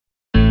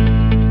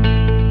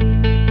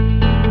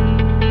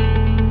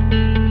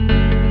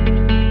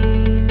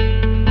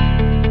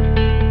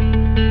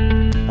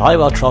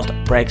Holywell Trust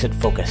Brexit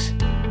Focus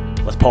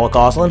with Paul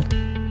Gosling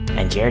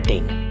and Jared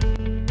Dean.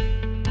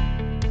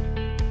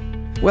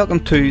 Welcome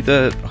to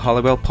the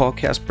Holywell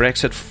Podcast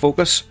Brexit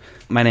Focus.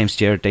 My name's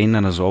Jared Dean,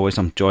 and as always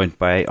I'm joined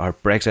by our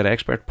Brexit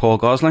expert Paul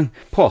Gosling.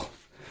 Paul,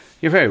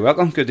 you're very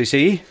welcome, good to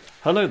see you.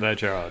 Hello there,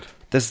 Gerard.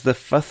 This is the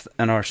fifth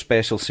in our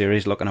special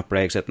series looking at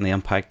Brexit and the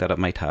impact that it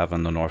might have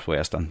on the North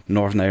West and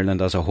Northern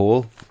Ireland as a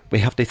whole. We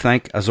have to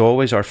thank, as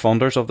always, our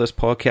funders of this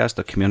podcast,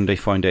 the Community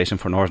Foundation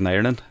for Northern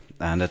Ireland,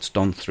 and it's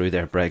done through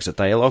their Brexit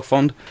Dialogue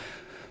Fund.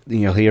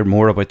 You'll hear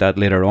more about that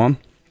later on.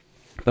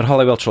 But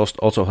Holywell Trust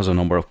also has a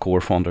number of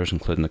core funders,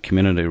 including the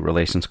Community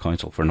Relations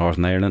Council for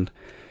Northern Ireland,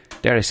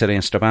 Derry City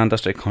and Strabane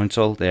District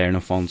Council, the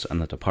Ireland Funds and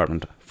the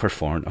Department for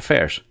Foreign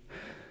Affairs.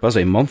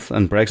 Busy month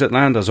in Brexit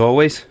land, as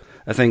always.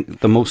 I think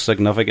the most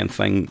significant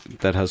thing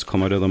that has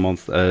come out of the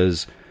month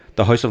is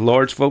the House of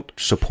Lords vote,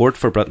 support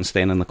for Britain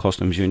staying in the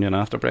customs union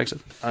after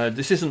Brexit.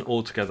 This isn't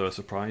altogether a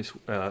surprise.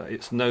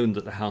 It's known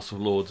that the House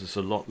of Lords is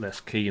a lot less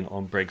keen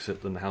on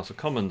Brexit than the House of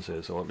Commons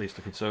is, or at least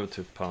the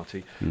Conservative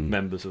Party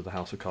members of the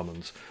House of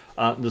Commons.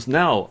 There's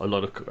now a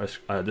lot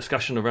of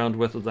discussion around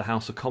whether the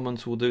House of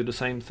Commons will do the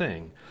same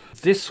thing.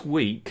 This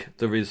week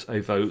there is a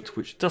vote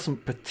which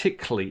doesn't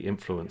particularly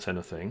influence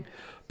anything,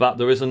 but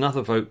there is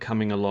another vote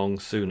coming along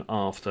soon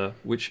after,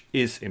 which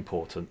is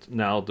important.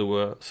 Now, there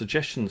were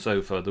suggestions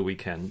over the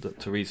weekend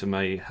that Theresa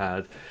May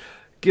had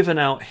given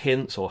out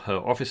hints, or her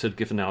office had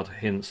given out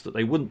hints, that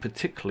they wouldn't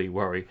particularly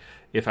worry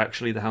if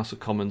actually the House of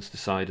Commons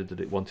decided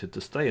that it wanted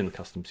to stay in the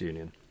customs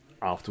union.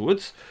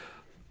 Afterwards,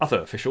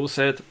 other officials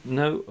said,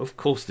 no, of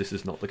course this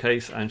is not the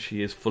case, and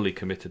she is fully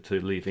committed to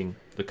leaving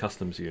the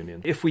customs union.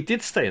 If we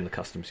did stay in the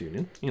customs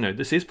union,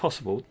 this is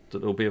possible that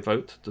there will be a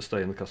vote to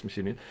stay in the customs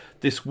union.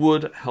 This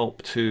would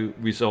help to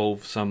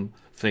resolve some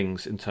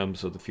things in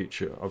terms of the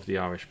future of the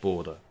Irish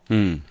border.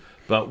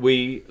 But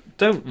we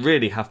don't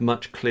really have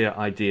much clear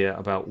idea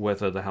about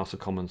whether the House of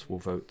Commons will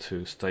vote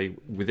to stay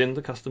within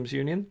the customs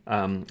union.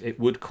 It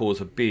would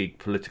cause a big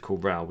political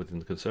row within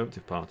the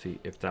Conservative Party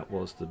if that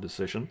was the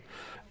decision.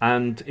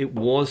 And it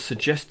was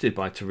suggested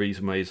by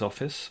Theresa May's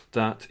office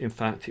that, in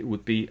fact, it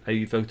would be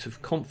a vote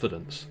of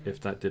confidence if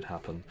that did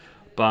happen.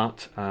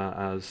 But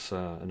as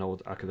an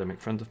old academic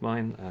friend of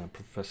mine,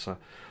 Professor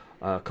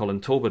Colin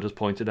Talbot, has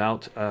pointed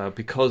out,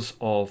 because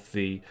of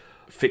the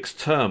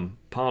fixed-term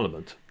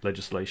Parliament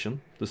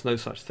legislation, there's no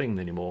such thing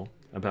anymore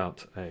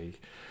about a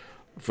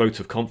vote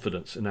of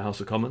confidence in the House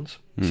of Commons.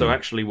 So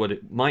actually what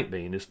it might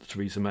mean is that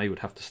Theresa May would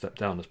have to step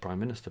down as Prime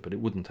Minister, but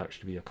it wouldn't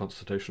actually be a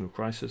constitutional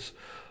crisis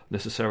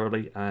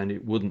necessarily, and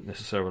it wouldn't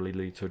necessarily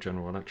lead to a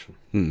general election.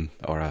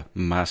 Or a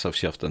massive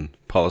shift in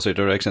policy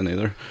direction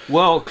either.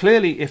 Well,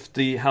 clearly if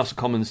the House of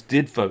Commons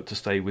did vote to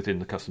stay within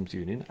the customs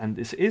union, and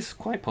this is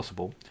quite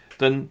possible,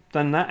 then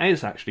that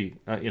is actually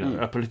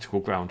a political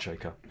ground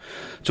shaker.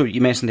 So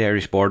you mentioned the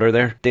Irish border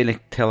there. Daily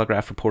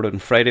Telegraph reported on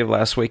Friday of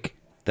last week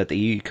that the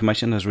EU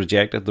Commission has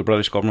rejected the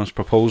British government's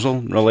proposal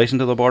in relation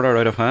to the border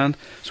out of hand.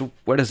 So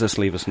where does this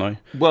leave us now?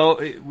 Well,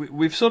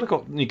 we've sort of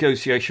got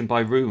negotiation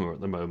by rumour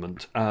at the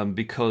moment,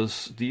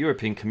 because the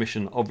European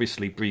Commission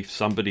obviously briefed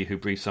somebody who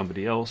briefed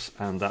somebody else,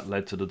 and that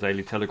led to the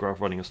Daily Telegraph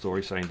running a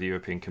story saying the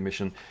European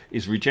Commission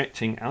is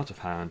rejecting out of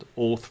hand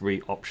all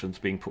three options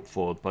being put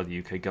forward by the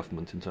UK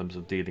government in terms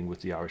of dealing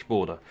with the Irish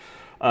border.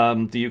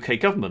 The UK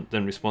government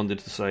then responded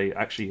to say,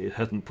 actually, it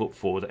hasn't put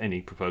forward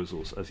any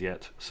proposals as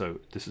yet, so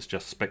this is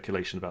just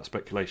speculation about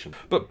speculation.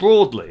 But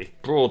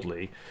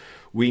broadly,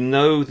 we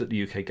know that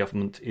the UK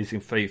government is in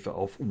favour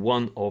of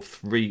one of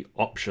three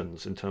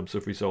options in terms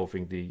of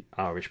resolving the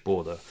Irish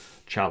border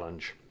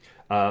challenge.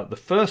 The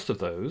first of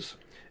those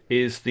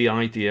is the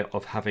idea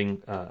of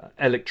having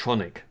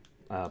electronic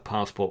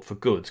passport for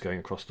goods going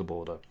across the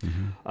border.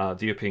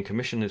 The European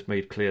Commission has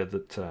made clear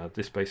that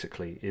this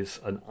basically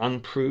is an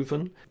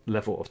unproven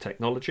level of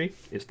technology.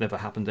 It's never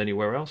happened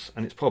anywhere else,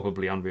 and it's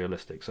probably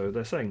unrealistic. So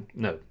they're saying,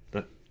 no,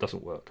 that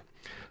doesn't work.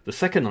 The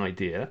second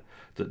idea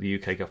that the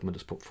UK government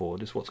has put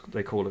forward is what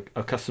they call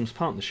a customs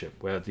partnership,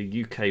 where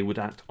the UK would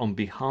act on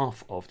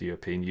behalf of the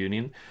European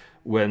Union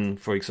when,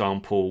 for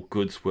example,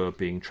 goods were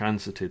being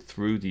transited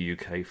through the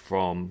UK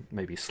from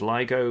maybe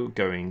Sligo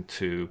going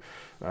to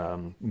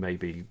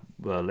maybe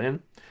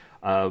Berlin.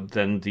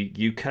 Then the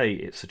UK,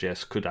 it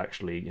suggests, could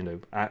actually,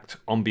 act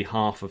on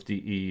behalf of the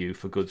EU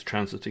for goods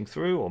transiting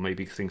through, or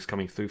maybe things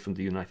coming through from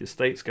the United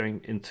States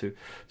going into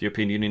the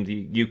European Union.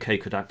 The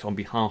UK could act on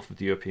behalf of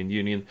the European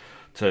Union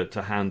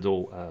to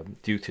handle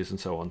duties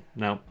and so on.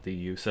 Now, the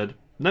EU said,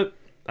 nope,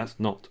 that's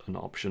not an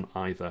option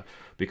either,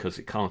 because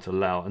it can't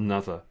allow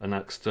an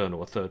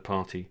external, a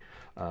third-party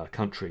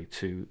country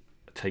to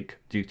take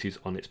duties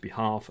on its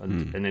behalf,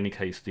 and in any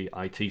case the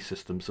IT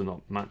systems are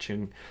not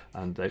matching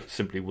and they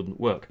simply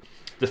wouldn't work.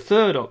 The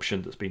third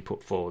option that's been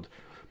put forward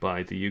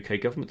by the UK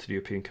government to the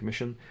European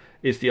Commission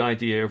is the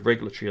idea of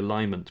regulatory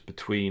alignment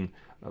between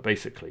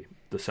basically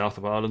the south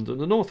of Ireland and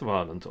the north of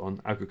Ireland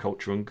on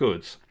agriculture and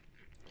goods.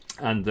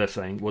 And they're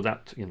saying, well,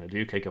 that,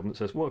 the UK government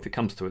says, well, if it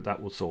comes to it,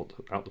 that will sort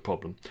out the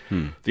problem.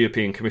 The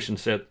European Commission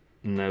said,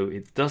 No,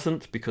 it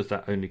doesn't, because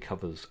that only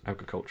covers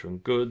agriculture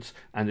and goods.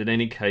 And in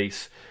any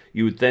case,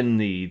 you would then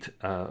need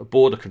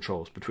border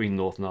controls between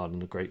Northern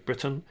Ireland and Great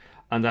Britain.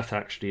 And that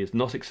actually is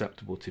not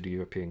acceptable to the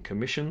European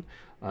Commission.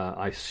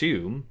 I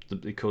assume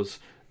that because,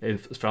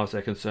 as far as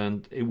they're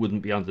concerned, it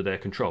wouldn't be under their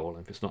control.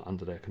 If it's not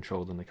under their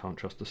control, then they can't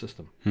trust the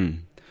system.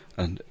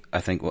 And I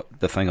think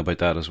the thing about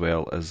that as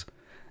well is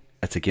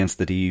it's against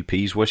the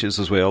DUP's wishes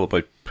as well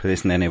about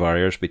placing any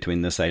barriers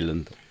between this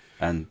island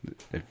and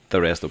the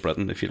rest of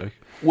Britain, if you like.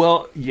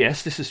 Well,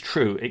 yes, this is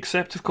true,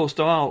 except, of course,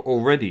 there are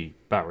already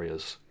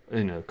barriers,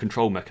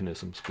 control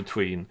mechanisms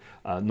between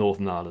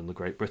Northern Ireland and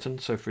Great Britain.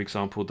 So, for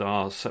example, there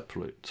are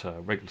separate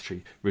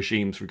regulatory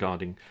regimes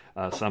regarding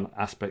some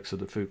aspects of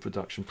the food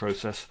production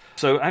process.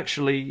 So,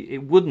 actually,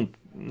 it wouldn't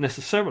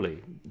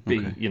necessarily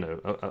be,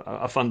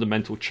 a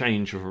fundamental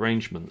change of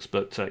arrangements.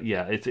 But,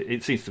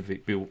 it seems to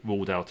be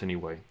ruled out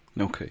anyway.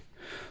 Okay.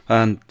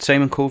 And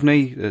Simon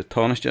Coveney, the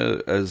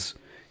Taoiseach, is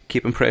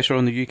keeping pressure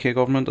on the UK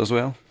government as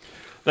well?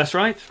 That's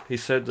right. He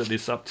said that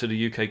it's up to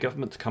the UK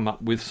government to come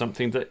up with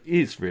something that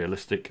is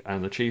realistic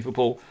and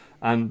achievable,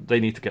 and they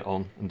need to get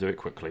on and do it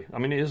quickly. I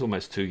mean, it is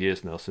almost 2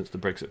 years now since the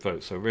Brexit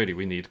vote, so really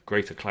we need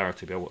greater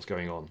clarity about what's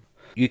going on.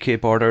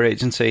 UK Border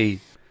Agency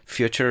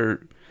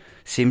future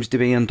seems to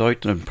be in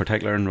doubt, in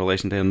particular in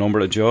relation to a number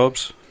of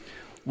jobs.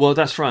 Well,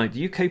 that's right.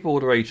 The UK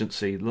Border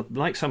Agency,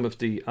 like some of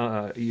the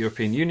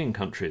European Union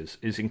countries,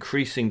 is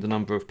increasing the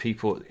number of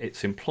people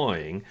it's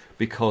employing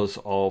because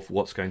of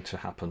what's going to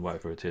happen,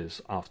 whatever it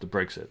is, after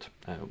Brexit.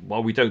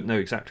 While we don't know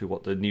exactly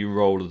what the new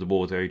role of the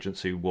Border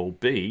Agency will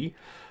be,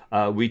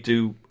 we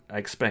do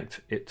expect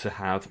it to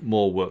have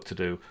more work to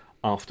do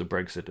after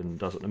Brexit than it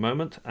does at the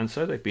moment, and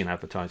so they've been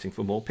advertising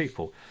for more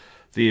people.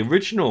 The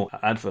original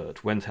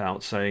advert went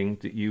out saying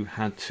that you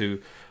had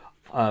to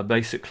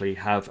basically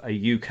have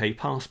a UK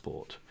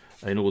passport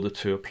in order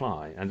to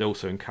apply, and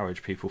also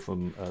encourage people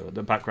from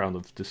the background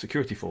of the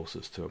security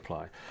forces to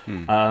apply.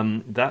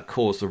 That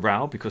caused a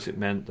row because it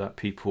meant that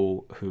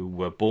people who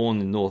were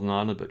born in Northern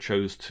Ireland but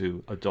chose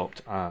to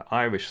adopt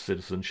Irish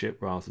citizenship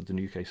rather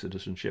than UK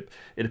citizenship,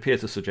 it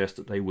appeared to suggest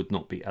that they would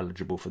not be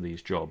eligible for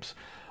these jobs.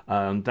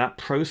 That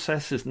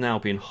process has now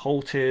been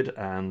halted,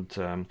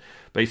 and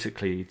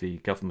basically the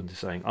government is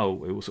saying,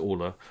 "Oh, it was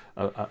all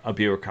a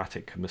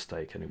bureaucratic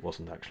mistake, and it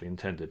wasn't actually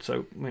intended."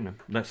 So,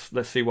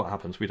 let's see what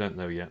happens. We don't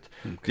know yet.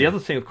 Okay. The other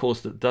thing, of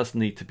course, that does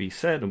need to be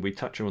said, and we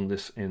touch on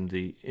this in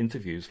the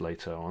interviews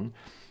later on,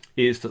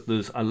 is that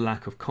there's a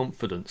lack of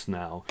confidence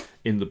now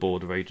in the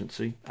Border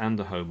Agency and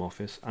the Home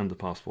Office and the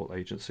Passport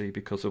Agency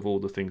because of all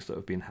the things that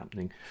have been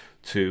happening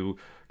to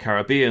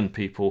Caribbean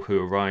people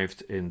who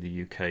arrived in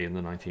the UK in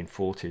the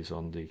 1940s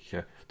on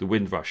the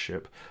Windrush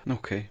ship.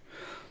 Okay.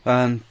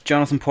 And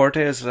Jonathan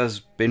Portes has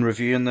been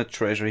reviewing the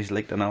Treasury's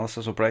leaked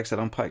analysis of Brexit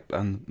impact,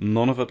 and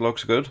none of it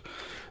looks good.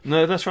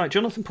 No, that's right.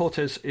 Jonathan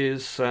Portes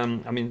is,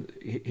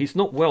 he's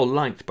not well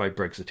liked by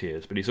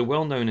Brexiteers, but he's a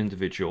well-known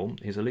individual.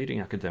 He's a leading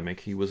academic.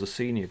 He was a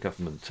senior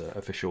government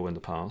official in the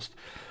past.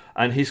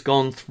 And he's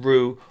gone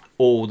through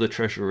all the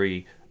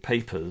Treasury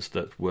papers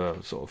that were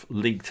sort of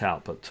leaked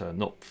out but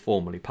not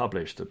formally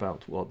published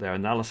about what their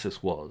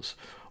analysis was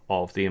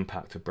of the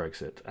impact of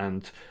Brexit.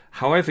 And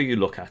however you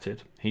look at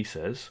it, he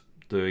says,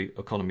 the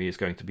economy is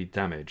going to be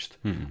damaged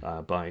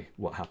by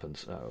what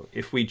happens.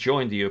 If we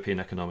join the European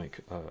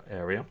Economic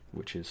Area,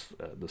 which is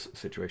the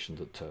situation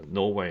that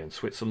Norway and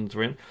Switzerland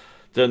are in,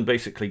 then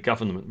basically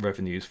government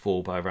revenues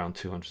fall by around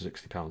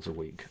 £260 a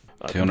week.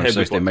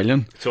 260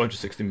 million?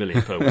 260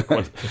 million per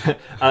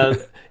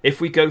week.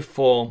 If we go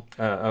for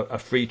a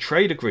free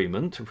trade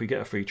agreement, if we get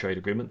a free trade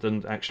agreement,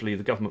 then actually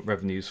the government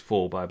revenues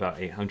fall by about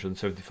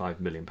 £875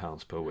 million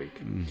per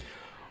week.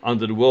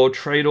 Under the World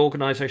Trade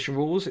Organization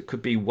rules, it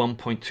could be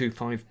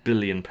 £1.25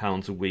 billion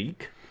a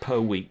week, per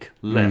week,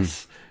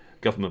 less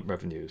government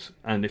revenues.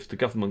 And if the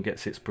government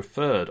gets its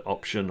preferred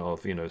option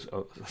of,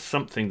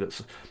 something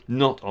that's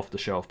not off the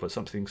shelf, but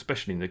something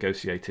specially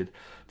negotiated,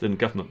 then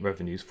government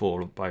revenues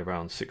fall by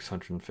around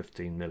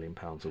 £615 million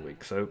a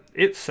week. So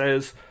it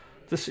says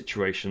the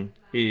situation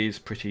is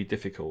pretty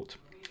difficult.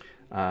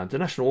 The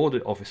National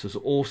Audit Office has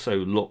also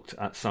looked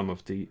at some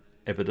of the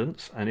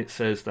evidence, and it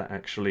says that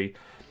actually,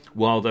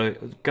 while the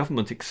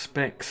government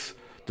expects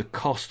the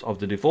cost of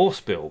the divorce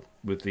bill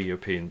with the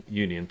European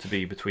Union to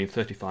be between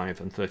 £35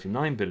 and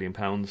 £39 billion,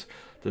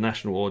 the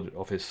National Audit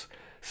Office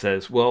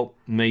says, well,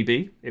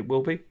 maybe it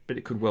will be, but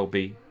it could well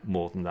be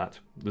more than that.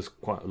 There's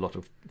quite a lot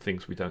of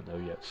things we don't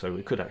know yet, so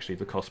it could actually,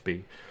 the cost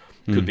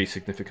could be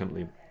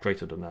significantly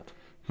greater than that.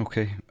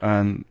 Okay,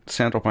 and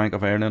Central Bank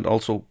of Ireland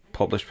also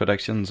published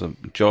predictions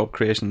of job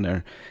creation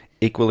there,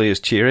 equally as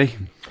cheery.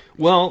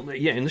 Well,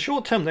 yeah, in the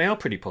short term, they are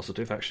pretty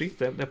positive, actually.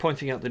 They're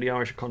pointing out that the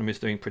Irish economy is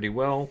doing pretty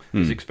well.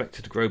 It's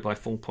expected to grow by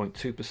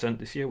 4.2%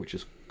 this year, which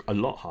is a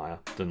lot higher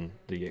than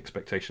the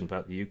expectation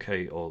about the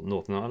UK or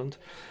Northern Ireland.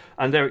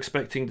 And they're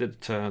expecting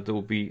that there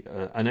will be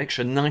an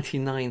extra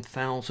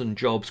 99,000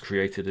 jobs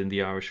created in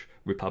the Irish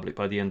Republic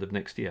by the end of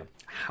next year.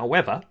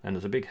 However, and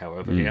there's a big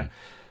however here,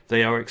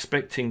 they are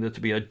expecting there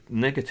to be a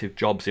negative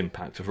jobs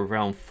impact of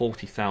around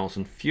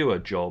 40,000 fewer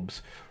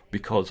jobs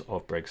because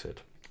of Brexit.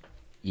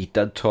 You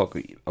did talk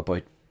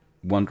about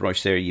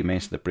Windrush there, you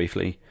mentioned it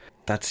briefly.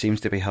 That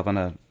seems to be having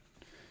a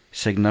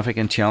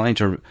significant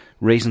challenge or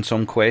raising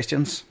some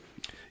questions.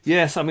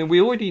 Yes, I mean,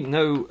 we already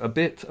know a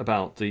bit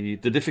about the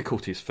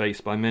difficulties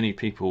faced by many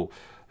people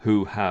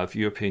who have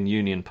European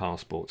Union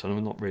passports. And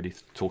I'm not really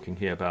talking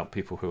here about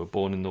people who are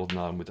born in Northern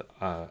Ireland with,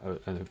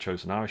 and have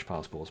chosen Irish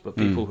passports, but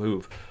people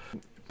who've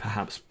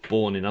perhaps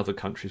born in other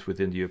countries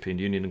within the European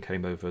Union and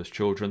came over as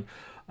children,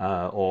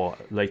 or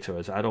later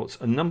as adults.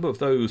 A number of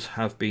those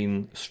have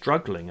been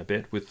struggling a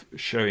bit with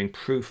showing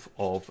proof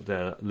of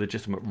their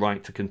legitimate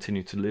right to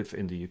continue to live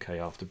in the UK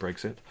after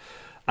Brexit.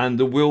 And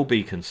there will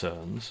be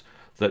concerns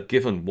that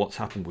given what's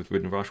happened with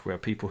Windrush, where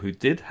people who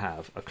did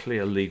have a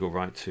clear legal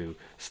right to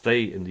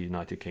stay in the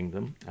United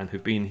Kingdom and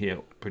who've been here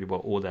pretty well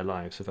all their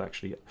lives have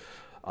actually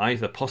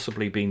either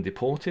possibly been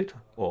deported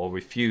or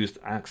refused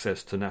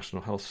access to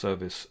National Health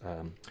Service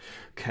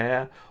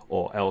care,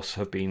 or else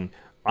have been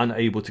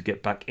unable to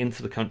get back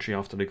into the country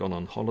after they've gone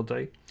on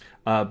holiday.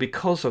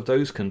 Because of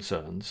those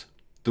concerns,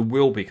 there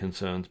will be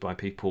concerns by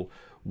people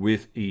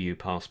with EU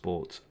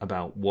passports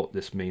about what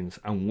this means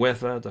and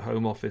whether the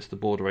Home Office, the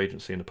Border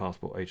Agency and the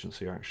Passport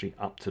Agency are actually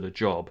up to the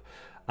job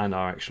and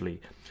are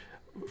actually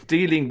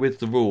dealing with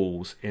the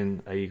rules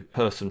in a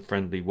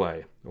person-friendly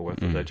way, or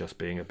whether they're just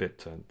being a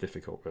bit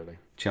difficult, really.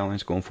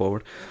 Challenge going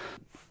forward.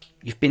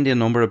 You've been to a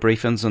number of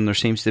briefings and there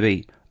seems to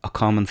be a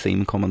common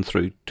theme coming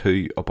through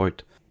too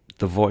about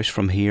the voice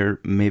from here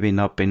maybe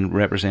not being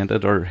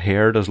represented or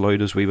heard as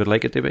loud as we would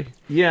like it to be?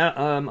 Yeah,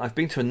 I've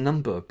been to a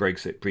number of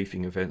Brexit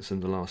briefing events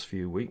in the last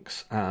few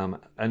weeks, and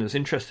it's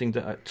interesting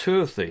that at two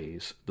of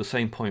these, the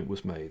same point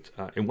was made.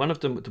 In one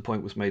of them, the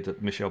point was made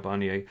that Michel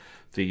Barnier,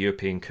 the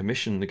European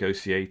Commission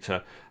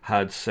negotiator,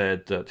 had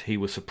said that he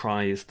was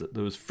surprised that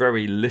there was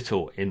very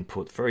little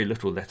input, very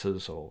little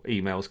letters or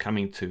emails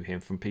coming to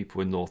him from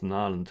people in Northern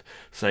Ireland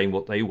saying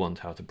what they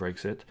want out of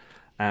Brexit.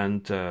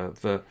 And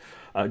Guy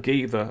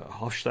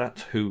Verhofstadt,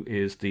 who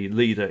is the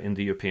leader in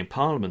the European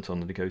Parliament on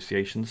the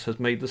negotiations, has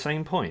made the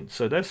same point.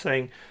 So they're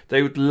saying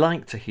they would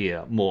like to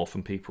hear more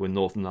from people in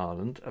Northern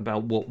Ireland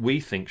about what we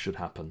think should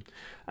happen.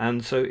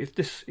 And so if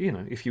this,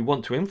 if you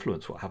want to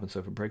influence what happens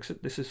over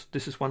Brexit,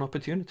 this is one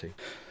opportunity.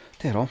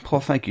 Dead on, Paul.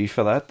 Thank you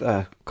for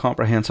that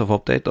comprehensive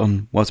update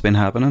on what's been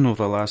happening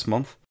over the last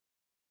month.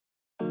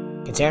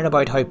 Concerned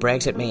about how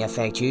Brexit may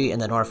affect you in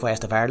the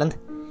northwest of Ireland?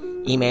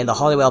 Email the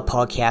Holywell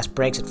Podcast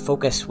Brexit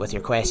Focus with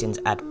your questions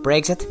at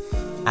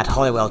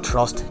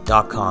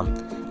brexit@hollywelltrust.com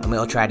and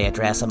we'll try to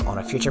address them on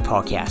a future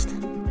podcast.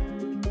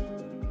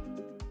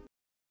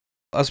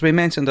 As we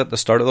mentioned at the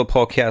start of the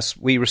podcast,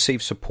 we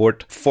received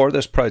support for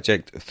this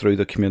project through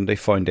the Community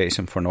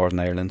Foundation for Northern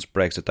Ireland's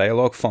Brexit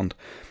Dialogue Fund.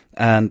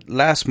 And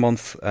last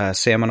month, a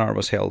seminar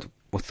was held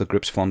with the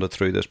groups funded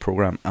through this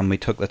programme, and we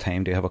took the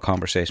time to have a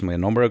conversation with a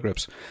number of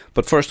groups.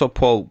 But first up,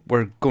 Paul,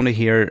 we're going to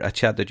hear a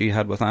chat that you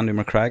had with Andrew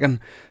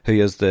McCracken, who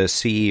is the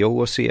CEO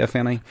of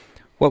CFNI.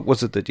 What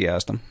was it that you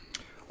asked him?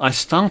 I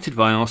started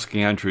by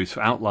asking Andrew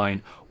to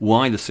outline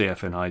why the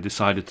CFNI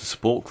decided to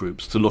support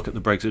groups to look at the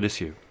Brexit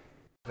issue.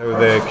 So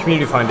the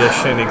Community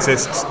Foundation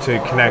exists to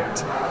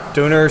connect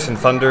donors and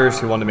funders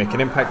who want to make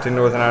an impact in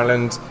Northern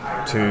Ireland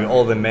to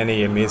all the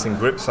many amazing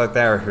groups out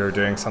there who are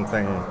doing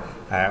something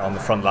on the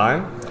front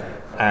line.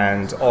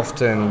 And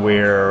often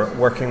we're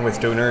working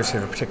with donors who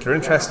have a particular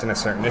interest in a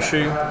certain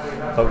issue,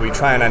 but we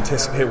try and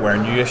anticipate where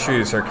new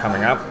issues are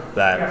coming up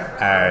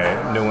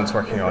that no one's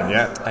working on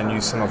yet, and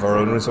use some of our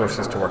own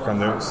resources to work on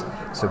those.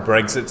 So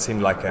Brexit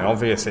seemed like an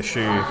obvious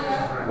issue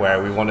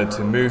where we wanted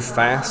to move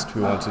fast,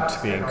 we wanted to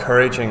be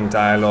encouraging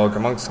dialogue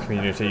amongst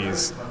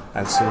communities,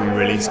 and so we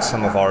released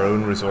some of our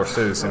own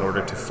resources in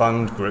order to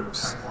fund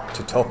groups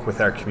to talk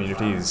with our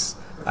communities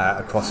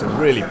across a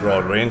really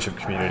broad range of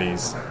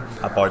communities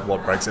about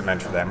what Brexit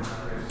meant for them.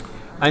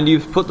 And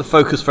you've put the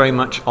focus very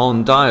much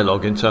on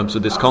dialogue in terms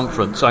of this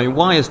conference. I mean,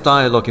 why is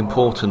dialogue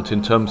important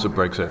in terms of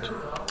Brexit?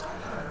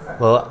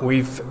 Well,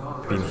 we've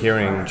been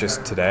hearing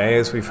just today,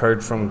 as we've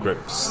heard from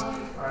groups,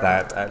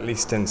 that at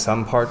least in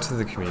some parts of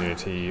the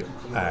community,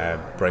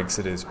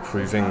 Brexit is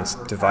proving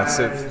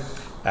divisive.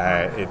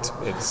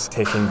 It's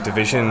taking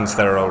divisions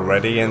that are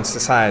already in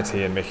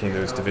society and making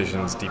those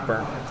divisions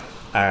deeper.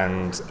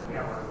 And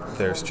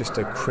there's just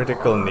a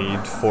critical need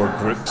for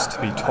groups to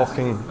be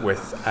talking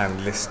with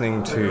and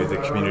listening to the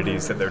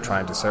communities that they're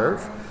trying to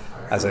serve.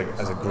 As a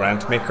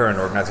grant maker, an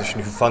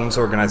organisation who funds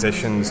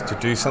organisations to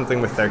do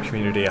something with their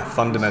community, a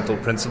fundamental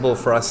principle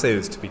for us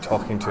is to be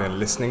talking to and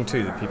listening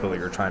to the people that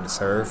you're trying to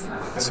serve.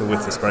 So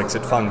with this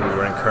Brexit Fund, we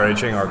were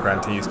encouraging our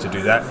grantees to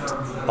do that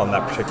on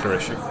that particular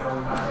issue.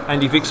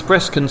 And you've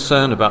expressed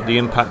concern about the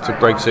impact of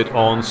Brexit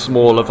on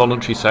smaller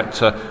voluntary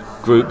sector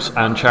groups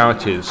and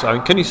charities.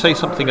 Can you say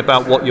something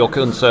about what your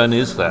concern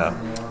is there?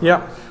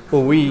 Yeah.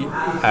 Well, we,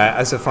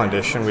 as a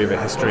foundation, we have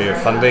a history of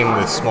funding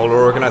the smaller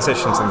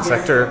organisations in the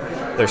sector.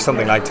 There's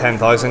something like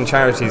 10,000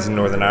 charities in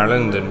Northern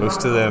Ireland, and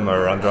most of them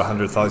are under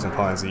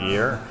 £100,000 a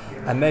year.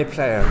 And they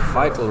play a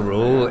vital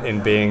role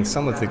in being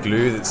some of the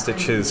glue that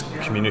stitches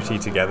community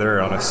together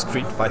on a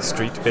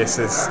street-by-street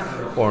basis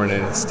or on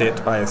an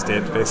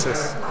estate-by-estate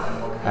basis.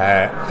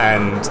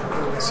 And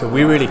so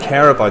we really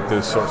care about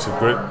those sorts of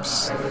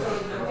groups.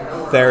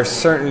 There are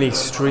certainly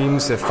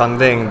streams of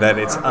funding that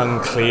it's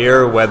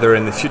unclear whether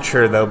in the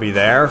future they'll be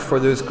there for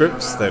those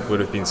groups that would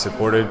have been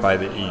supported by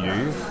the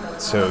EU.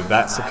 So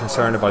that's a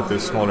concern about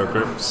those smaller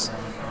groups.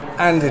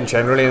 And in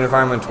generally an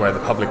environment where the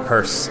public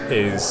purse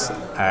is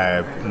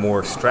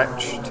more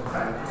stretched,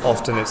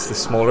 often it's the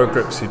smaller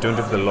groups who don't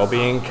have the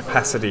lobbying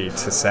capacity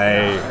to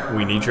say,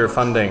 we need your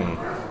funding,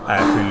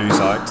 who lose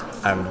out,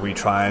 and we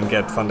try and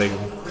get funding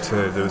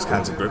to those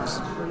kinds of groups.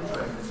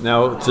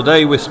 Now,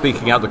 today we're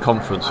speaking at the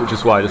conference, which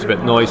is why it's a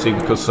bit noisy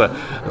because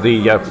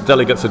the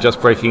delegates are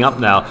just breaking up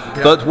now.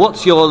 Yep. But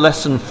what's your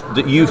lesson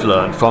that you've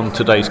learned from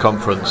today's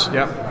conference?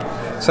 Yeah.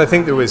 So I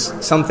think there was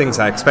some things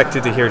I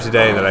expected to hear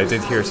today that I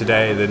did hear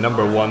today. The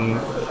number one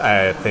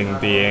thing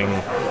being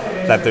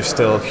that there's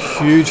still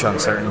huge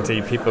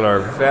uncertainty. People are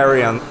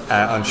very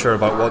unsure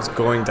about what's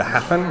going to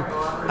happen,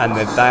 and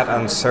that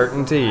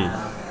uncertainty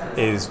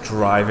is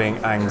driving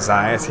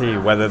anxiety,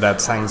 whether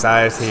that's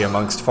anxiety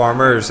amongst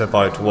farmers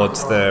about what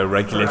the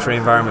regulatory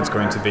environment's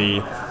going to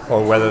be,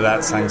 or whether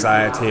that's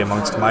anxiety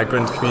amongst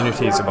migrant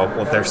communities about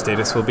what their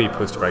status will be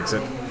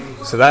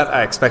post-Brexit. So that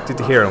I expected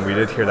to hear, and we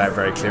did hear that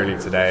very clearly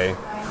today.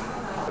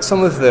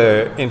 Some of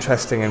the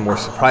interesting and more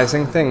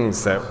surprising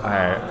things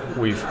that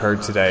we've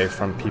heard today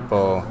from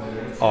people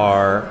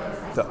are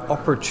the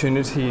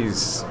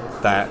opportunities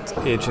that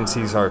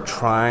agencies are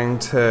trying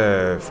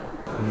to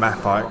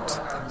map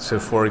out. So,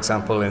 for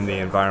example, in the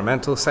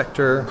environmental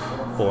sector,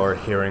 or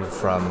hearing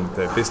from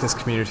the business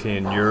community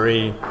in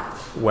Newry,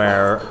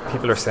 where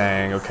people are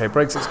saying, okay,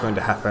 Brexit's going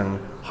to happen,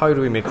 how do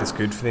we make this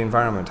good for the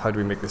environment? How do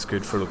we make this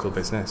good for local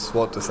business?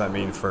 What does that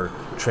mean for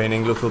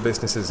training local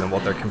businesses and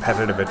what their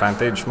competitive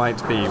advantage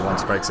might be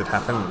once Brexit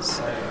happens?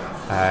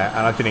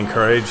 And I've been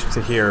encouraged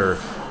to hear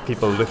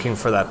people looking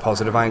for that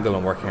positive angle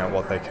and working out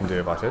what they can do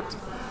about it.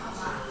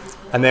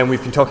 And then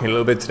we've been talking a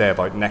little bit today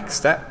about next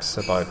steps,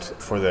 about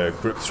for the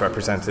groups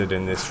represented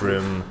in this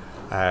room,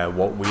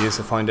 what we as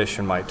a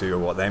foundation might do or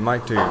what they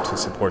might do to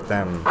support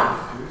them.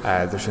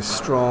 There's a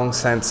strong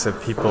sense of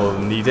people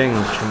needing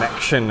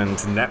connection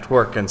and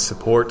network and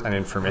support and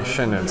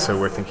information, and so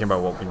we're thinking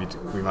about what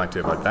we might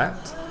do about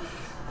that.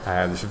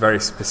 There's a very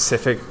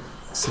specific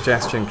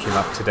suggestion came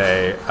up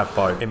today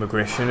about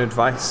immigration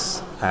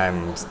advice,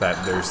 and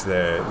that there's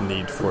the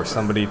need for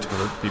somebody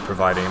to be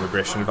providing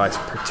immigration advice,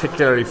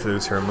 particularly for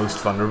those who are most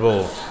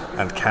vulnerable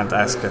and can't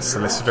ask a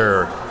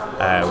solicitor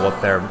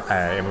what their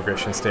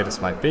immigration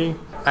status might be.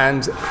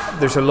 And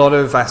there's a lot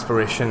of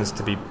aspirations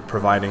to be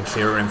providing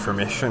clearer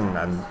information,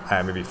 and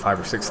maybe 5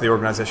 or 6 of the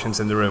organisations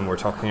in the room were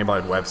talking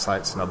about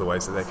websites and other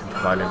ways that they can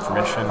provide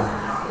information.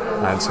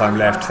 And so I'm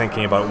left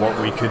thinking about what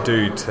we could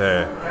do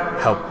to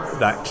help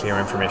that clear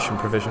information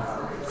provision.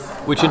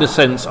 Which in a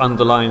sense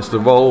underlines the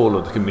role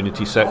of the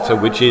community sector,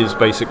 which is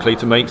basically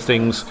to make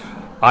things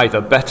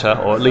either better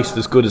or at least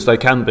as good as they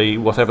can be,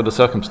 whatever the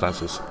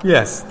circumstances.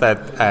 Yes,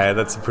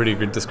 that's a pretty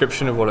good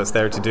description of what it's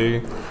there to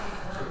do.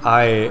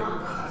 I'm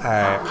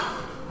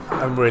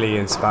really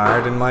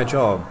inspired in my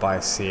job by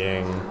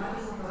seeing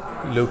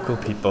local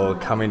people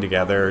coming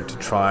together to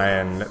try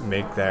and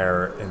make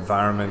their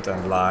environment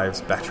and lives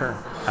better,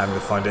 and the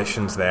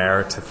foundation's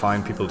there to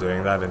find people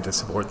doing that and to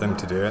support them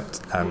to do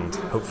it, and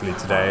hopefully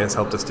today has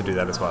helped us to do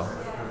that as well.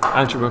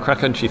 Andrew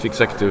McCracken, Chief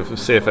Executive of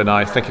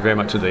CFNI, thank you very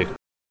much indeed.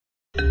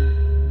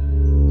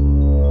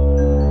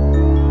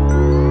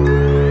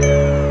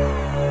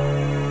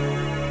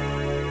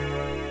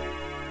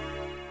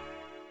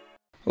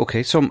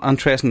 Okay, some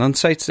interesting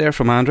insights there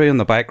from Andrew in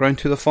the background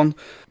to the fund.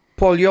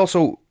 Paul, you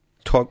also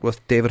talked with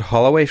David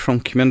Holloway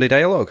from Community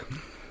Dialogue.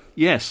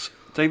 Yes,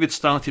 David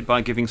started by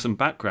giving some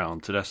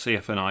background to their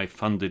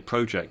CFNI-funded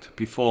project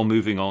before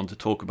moving on to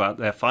talk about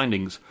their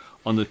findings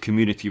on the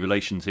community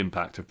relations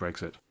impact of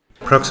Brexit.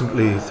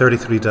 Approximately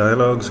 33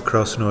 dialogues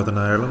across Northern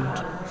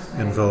Ireland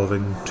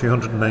involving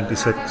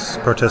 296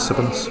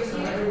 participants,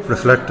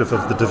 reflective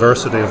of the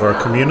diversity of our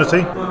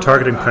community,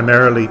 targeting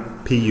primarily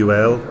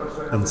PUL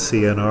and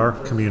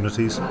CNR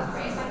communities,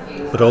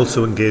 but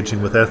also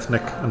engaging with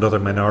ethnic and other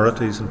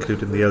minorities,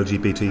 including the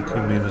LGBT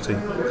community,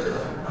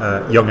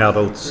 young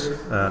adults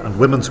and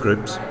women's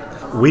groups.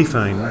 We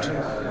find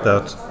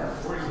that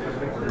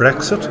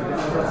Brexit,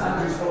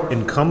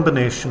 in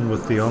combination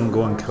with the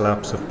ongoing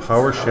collapse of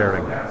power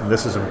sharing, and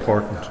this is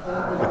important,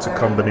 it's a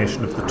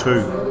combination of the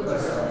two,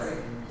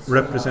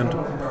 represent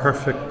a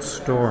perfect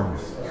storm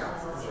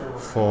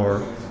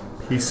for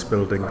peace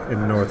building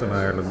in Northern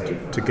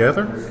Ireland.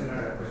 Together,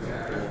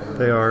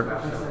 they are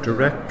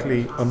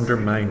directly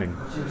undermining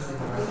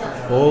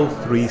all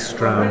 3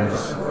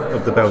 strands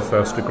of the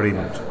Belfast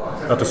Agreement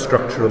at a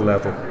structural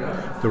level.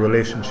 The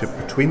relationship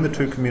between the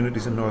 2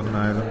 communities in Northern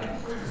Ireland,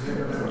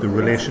 the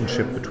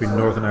relationship between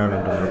Northern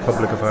Ireland and the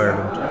Republic of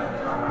Ireland,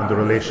 and the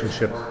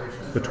relationship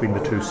between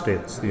the 2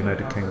 states, the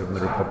United Kingdom and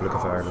the Republic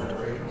of Ireland.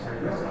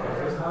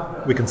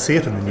 We can see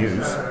it in the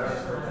news,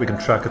 we can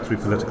track it through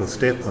political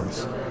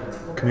statements.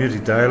 Community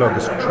Dialogue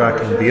is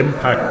tracking the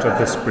impact of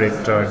this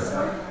breakdown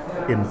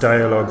in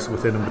dialogues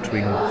within and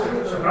between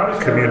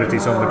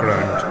communities on the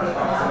ground.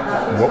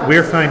 what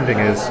we're finding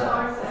is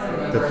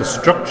that the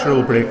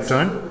structural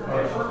breakdown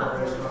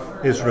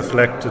is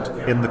reflected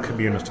in the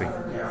community,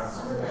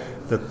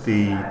 that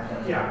the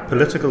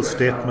political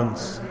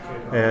statements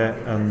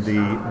and the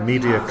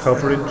media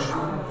coverage,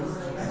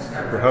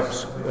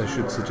 perhaps I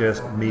should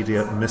suggest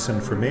media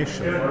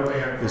misinformation,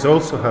 is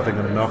also having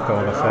a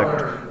knock-on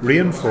effect,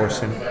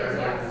 reinforcing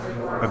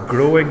a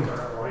growing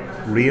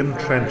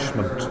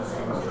re-entrenchment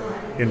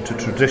into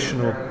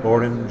traditional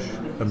orange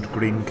and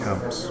green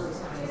camps,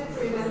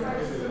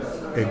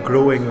 a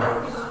growing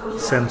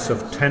sense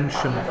of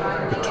tension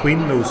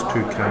between those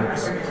two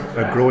camps,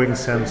 a growing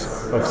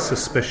sense of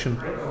suspicion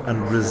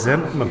and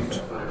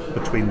resentment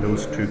between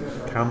those two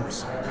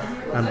camps,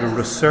 and a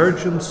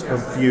resurgence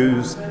of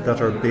views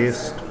that are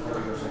based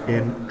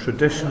in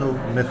traditional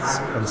myths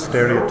and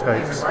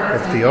stereotypes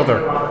of the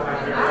other,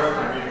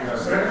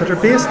 that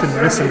are based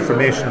in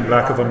misinformation and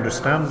lack of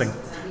understanding,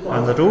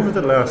 and that over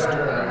the last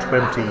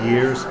 20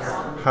 years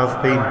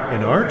have been,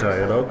 in our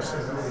dialogues,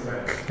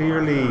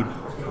 clearly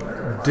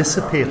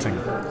dissipating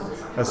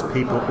as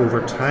people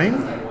over time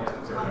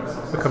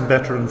become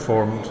better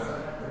informed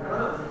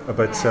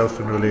about self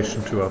in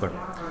relation to other.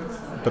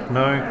 But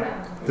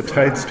now the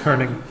tide's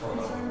turning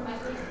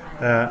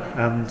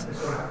and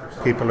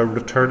people are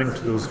returning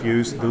to those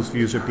views. Those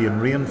views are being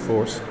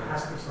reinforced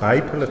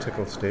by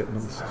political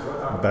statements,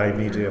 by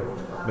media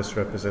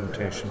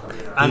misrepresentation.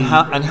 And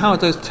how are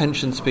those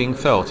tensions being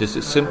felt? Is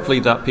it simply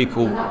that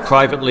people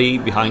privately,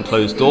 behind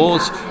closed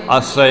doors,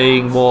 are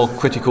saying more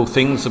critical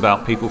things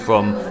about people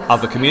from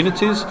other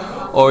communities?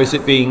 Or is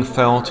it being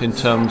felt in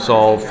terms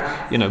of,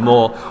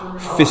 more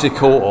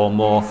physical or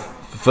more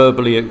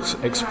verbally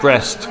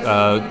expressed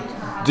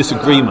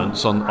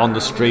disagreements on the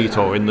street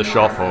or in the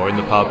shop or in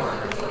the pub?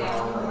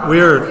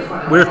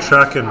 We're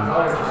tracking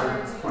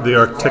the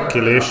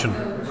articulation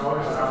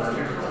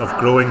of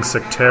growing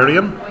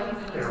sectarian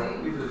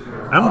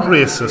and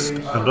racist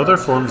and other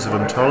forms of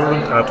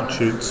intolerant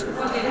attitudes,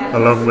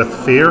 along with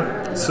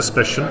fear,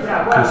 suspicion,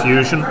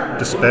 confusion,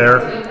 despair,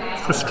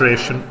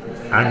 frustration,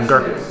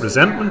 anger,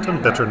 resentment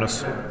and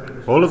bitterness,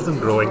 all of them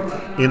growing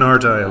in our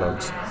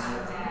dialogues.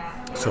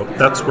 So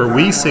that's where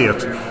we see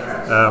it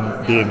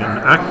being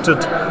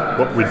enacted.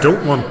 What we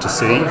don't want to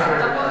see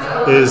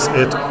is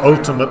it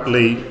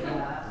ultimately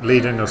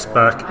leading us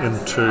back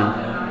into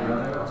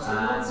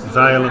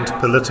violent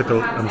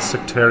political and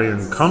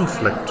sectarian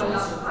conflict,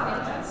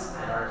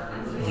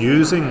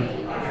 using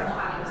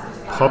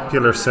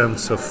popular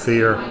sense of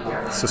fear,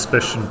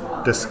 suspicion,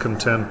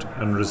 discontent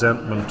and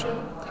resentment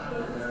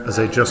as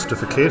a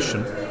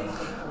justification,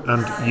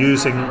 and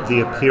using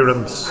the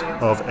appearance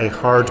of a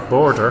hard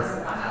border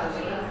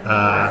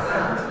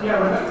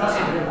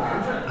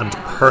and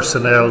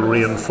personnel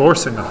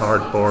reinforcing a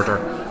hard border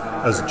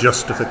as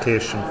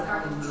justification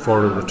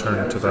for a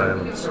return to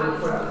violence.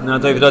 Now,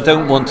 David, I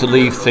don't want to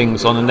leave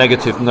things on a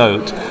negative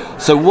note.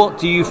 So what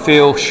do you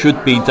feel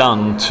should be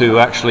done to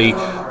actually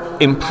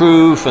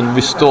improve and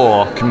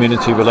restore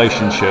community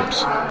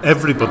relationships?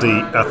 Everybody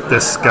at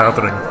this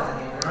gathering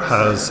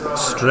has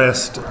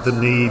stressed the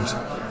need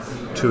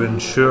to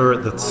ensure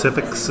that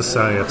civic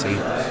society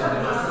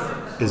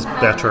is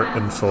better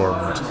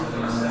informed.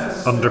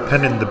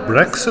 Underpinning the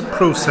Brexit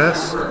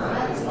process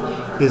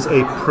is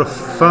a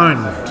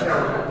profound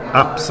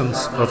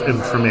absence of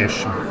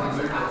information.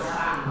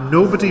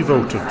 Nobody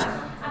voted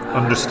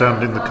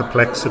understanding the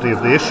complexity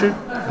of the issue,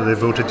 whether they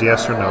voted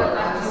yes or no.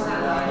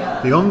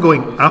 The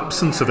ongoing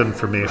absence of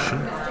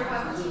information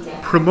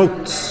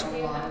promotes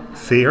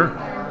fear,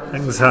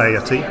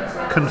 anxiety,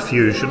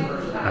 confusion,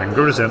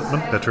 anger,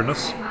 resentment,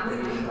 bitterness,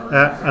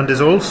 and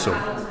is also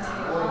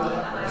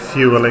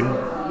fueling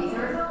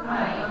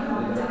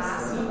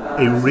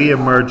a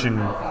re-emerging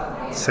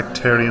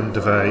sectarian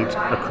divide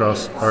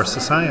across our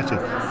society.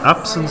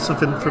 Absence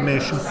of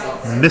information,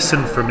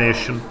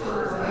 misinformation,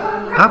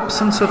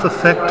 absence of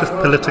effective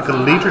political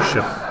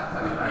leadership.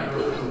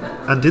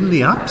 And in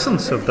the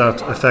absence of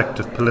that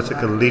effective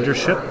political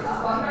leadership,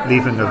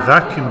 leaving a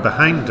vacuum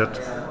behind it,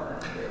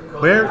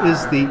 where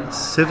is the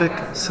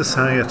civic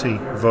society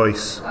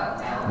voice,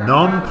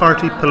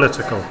 non-party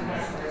political,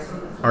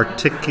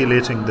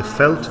 articulating the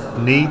felt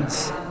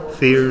needs,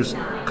 fears,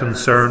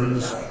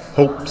 concerns,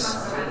 hopes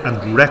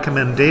and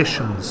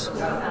recommendations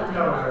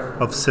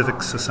of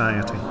civic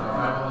society?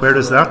 Where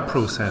is that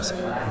process?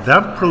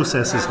 That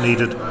process is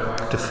needed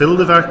to fill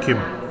the vacuum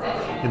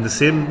in the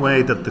same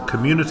way that the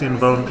community and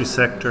voluntary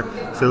sector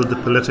filled the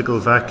political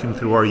vacuum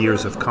through our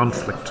years of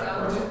conflict.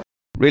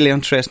 Really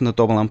interesting, the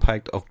double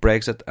impact of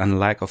Brexit and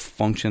lack of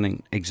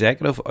functioning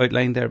executive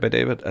outlined there by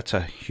David. It's a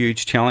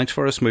huge challenge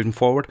for us moving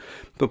forward.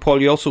 But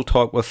Paul, you also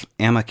talked with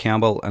Emma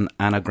Campbell and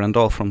Anna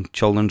Grindall from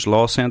Children's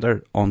Law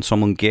Centre on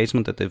some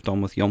engagement that they've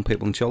done with young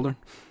people and children.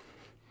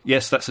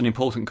 Yes, that's an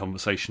important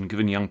conversation,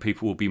 given young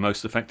people will be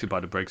most affected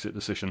by the Brexit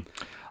decision.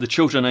 The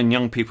children and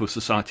young people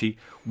society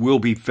will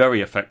be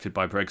very affected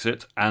by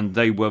Brexit, and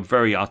they were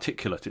very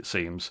articulate, it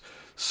seems.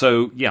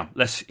 So,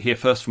 let's hear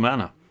first from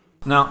Anna.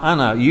 Now,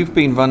 Anna, you've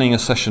been running a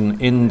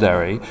session in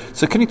Derry,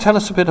 so can you tell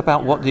us a bit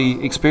about what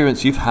the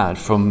experience you've had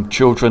from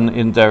children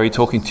in Derry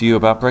talking to you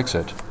about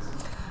Brexit?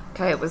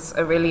 Okay, it was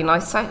a really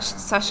nice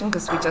session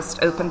because we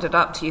just opened it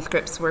up to youth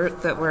groups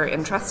that were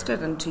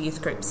interested, and 2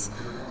 youth groups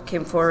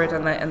came forward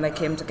and they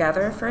came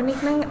together for an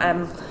evening.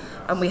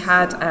 And we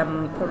had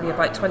probably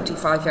about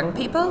 25 young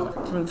people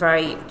from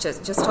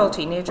just all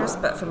teenagers,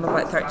 but from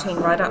about 13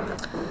 right up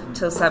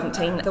till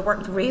 17. They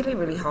worked really,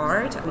 really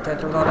hard. We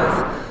did a lot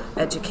of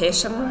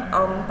education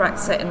on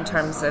Brexit in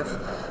terms of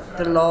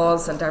the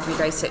laws and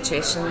everyday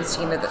situations,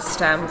 that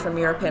stem from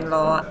European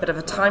law. A bit of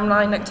a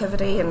timeline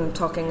activity and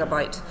talking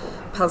about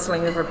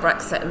puzzling over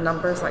Brexit and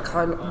numbers, like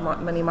how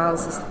many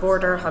miles is the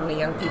border, how many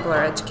young people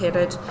are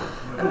educated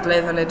and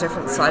live on a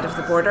different side of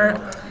the border.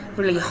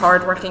 Really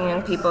hard-working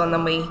young people, and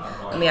then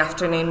in the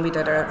afternoon we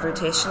did a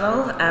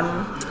rotational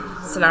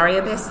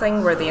scenario-based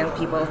thing where the young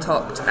people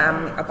talked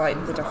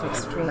about the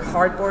difference between a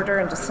hard border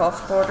and a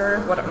soft border,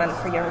 what it meant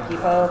for young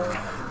people,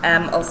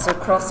 also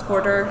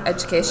cross-border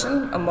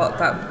education and what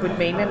that would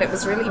mean, and it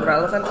was really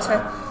relevant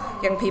to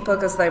young people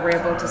because they were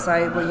able to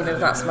say, well,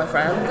 that's my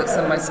friend that's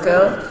in my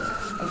school,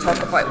 and talk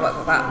about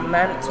what that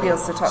meant. We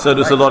also talked So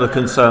there's a lot of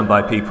concern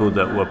by people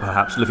that were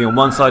perhaps living on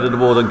one side of the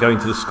border and going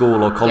to the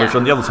school or college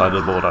on the other side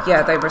of the border.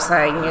 Yeah, they were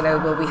saying,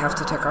 well, we have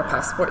to take our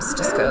passports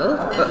to school,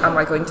 but am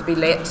I going to be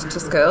late to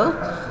school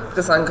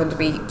because I'm going to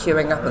be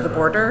queuing up at the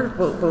border?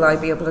 Will I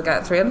be able to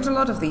get through? And a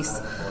lot of these,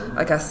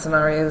 I guess,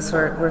 scenarios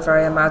were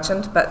very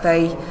imagined, but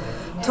they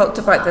talked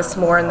about this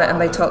more,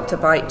 and they talked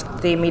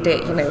about the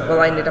immediate,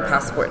 well, I need a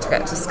passport to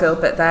get to school,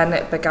 but then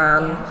it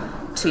began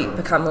to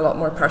become a lot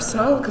more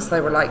personal because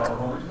they were like,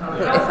 well,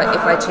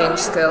 if I change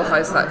school,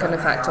 how's that going to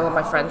affect all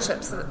my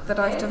friendships that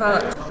I've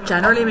developed?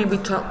 Generally, we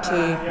talked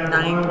to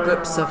 9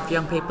 groups of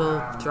young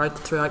people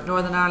throughout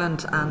Northern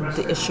Ireland, and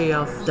the issue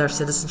of their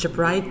citizenship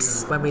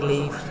rights when we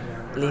leave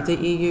the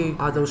EU.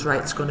 Are those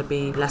rights going to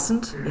be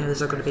lessened? Is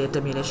there going to be a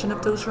diminution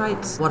of those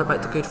rights? What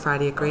about the Good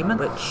Friday Agreement,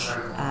 which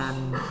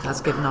has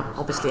given up,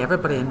 obviously,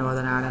 everybody in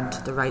Northern Ireland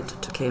the right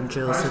to claim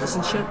dual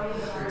citizenship?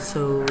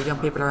 So young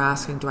people are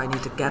asking, do I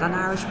need to get an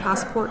Irish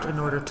passport in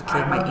order to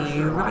claim my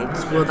EU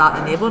rights? Will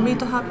that enable me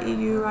to have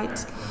EU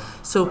rights?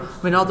 So,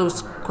 all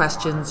those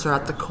questions are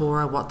at the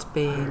core of what's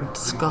being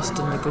discussed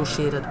and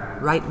negotiated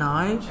right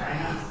now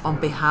on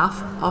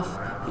behalf of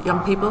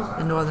young people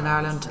in Northern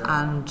Ireland,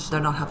 and they're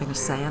not having a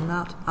say in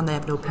that, and they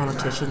have no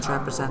politicians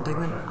representing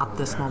them at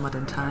this moment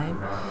in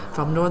time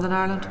from Northern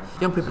Ireland.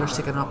 Young people are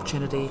seeking an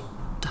opportunity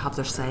to have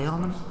their say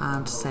on them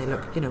and to say,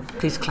 look,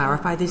 please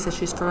clarify these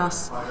issues for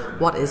us.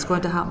 What is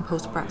going to happen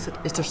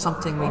post-Brexit? Is there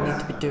something we need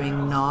to be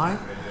doing now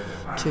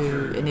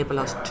to enable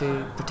us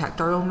to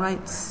protect our own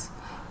rights?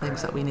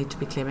 Things that we need to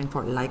be claiming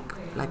for, like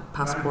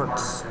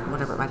passports,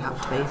 whatever it might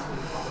have to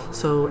be.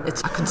 So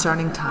it's a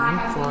concerning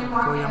time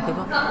for young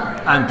people.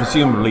 And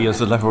presumably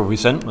there's a level of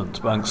resentment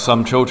amongst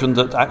some children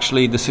that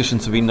actually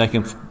decisions have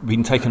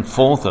been taken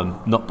for them,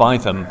 not by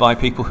them, by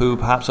people who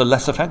perhaps are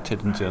less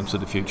affected in terms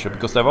of the future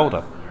because they're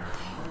older.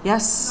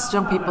 Yes,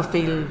 young people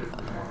feel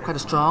quite a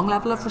strong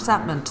level of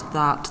resentment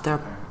that their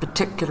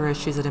particular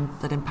issues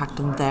that impact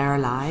on their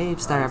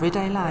lives, their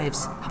everyday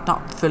lives, have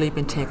not fully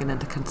been taken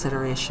into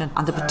consideration,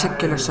 and the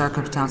particular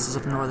circumstances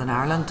of Northern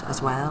Ireland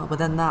as well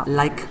within that,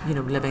 like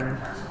living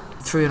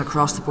through and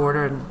across the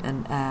border,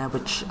 and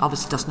which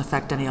obviously doesn't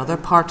affect any other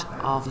part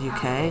of the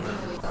UK.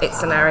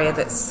 It's an area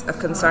that's of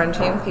concern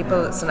to young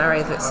people. It's an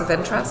area that's of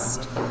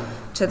interest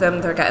to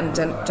them. They're getting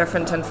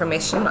different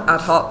information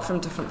ad hoc from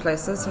different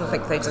places, and I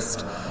think they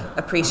just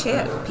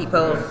appreciate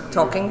people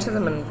talking to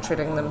them and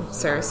treating them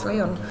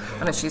seriously on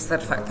issues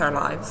that affect their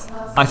lives.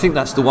 I think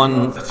that's the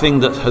one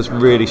thing that has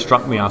really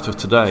struck me out of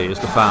today, is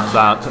the fact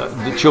that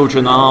the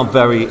children are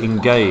very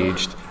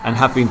engaged and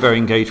have been very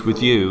engaged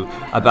with you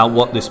about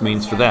what this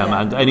means for them,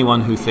 and anyone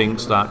who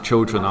thinks that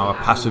children are a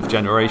passive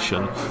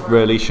generation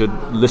really should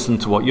listen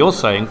to what you're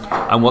saying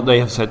and what they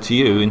have said to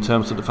you in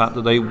terms of the fact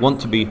that they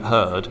want to be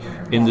heard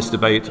in this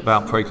debate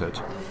about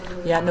Brexit.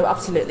 Yeah, no,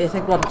 absolutely. I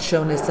think what it's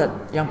shown is that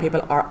young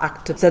people are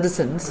active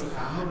citizens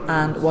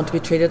and want to be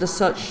treated as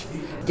such.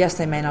 Yes,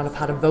 they may not have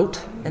had a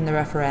vote in the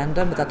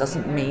referendum, but that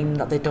doesn't mean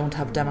that they don't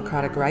have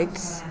democratic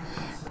rights.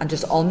 And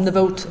just on the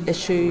vote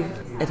issue,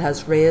 it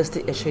has raised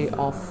the issue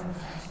of,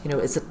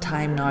 is it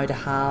time now to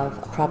have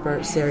a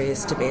proper,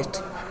 serious debate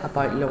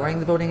about lowering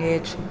the voting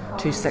age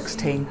to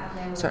 16?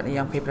 Certainly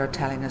young people are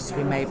telling us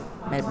we may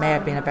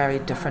have been a very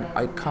different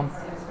outcome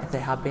if they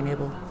had been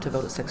able to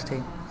vote at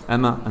 16.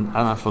 Emma and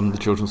Anna from the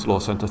Children's Law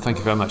Centre, thank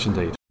you very much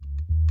indeed.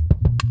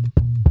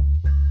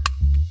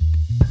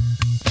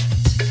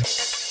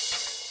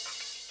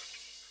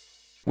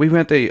 We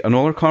went to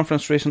another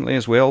conference recently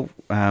as well.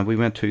 We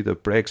went to the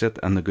Brexit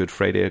and the Good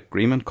Friday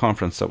Agreement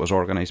conference that was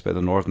organised by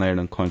the Northern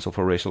Ireland Council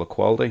for Racial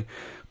Equality.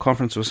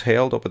 Conference was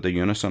held up at the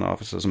Unison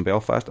offices in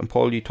Belfast. And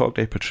Paul, you talked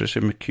to Patricia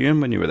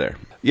McEwen when you were there.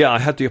 Yeah, I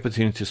had the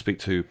opportunity to speak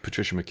to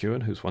Patricia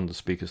McEwen, who's one of the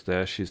speakers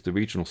there. She's the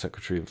Regional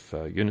Secretary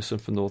of Unison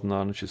for Northern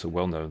Ireland. She's a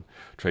well-known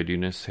trade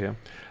unionist here.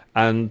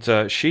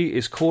 And she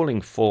is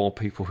calling for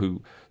people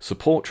who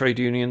support trade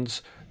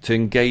unions to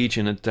engage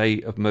in a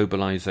day of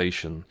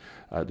mobilisation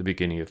at the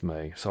beginning of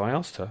May. So I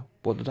asked her,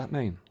 what did that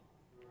mean?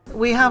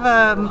 We have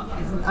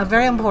a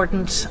very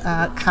important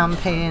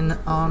campaign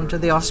under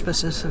the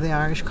auspices of the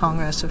Irish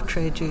Congress of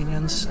Trade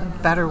Unions,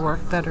 Better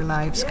Work, Better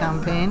Lives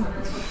campaign,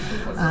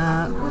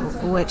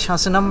 which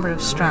has a number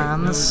of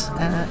strands,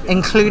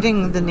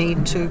 including the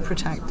need to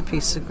protect the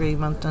peace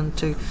agreement and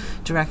to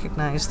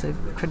recognise the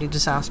pretty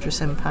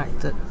disastrous impact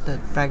that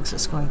Brexit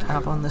is going to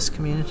have on this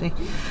community.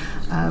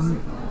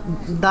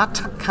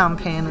 That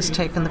campaign has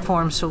taken the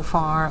form so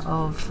far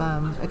of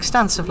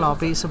extensive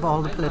lobbies of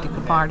all the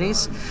political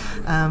parties,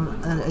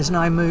 and is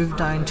now moved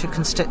down to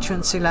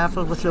constituency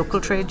level with local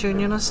trade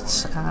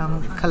unionists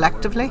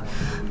collectively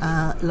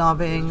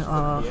lobbying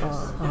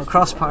on a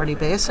cross-party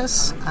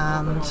basis,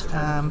 and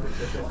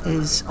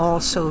is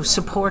also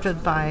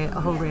supported by a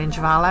whole range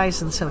of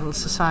allies in civil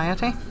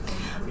society.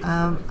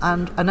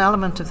 And an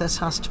element of this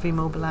has to be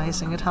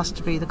mobilising. It has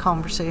to be the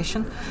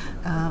conversation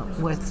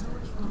with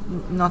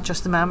not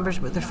just the members,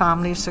 but their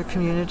families, their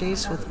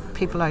communities, with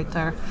people out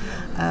there.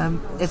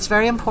 It's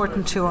very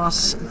important to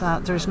us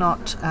that there's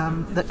not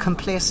that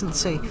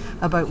complacency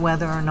about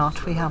whether or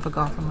not we have a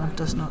government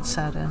does not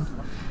set in.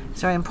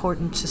 It's very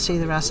important to see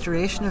the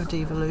restoration of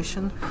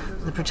devolution,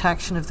 the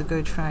protection of the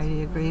Good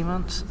Friday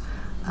Agreement,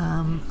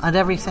 and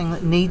everything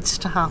that needs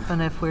to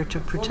happen if we're to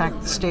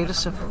protect the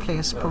status of the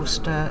place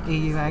post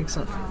EU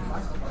exit.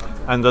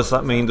 And does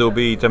that mean there'll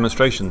be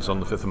demonstrations on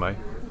the 5th of May?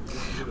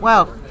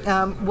 Well,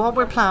 what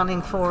we're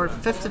planning for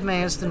 5th of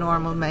May is the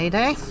normal May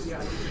Day,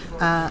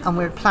 and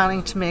we're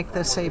planning to make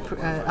this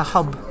a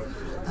hub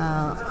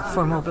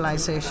for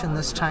mobilisation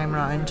this time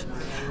round.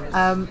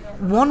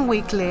 1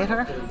 week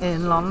later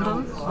in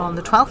London, on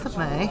the 12th of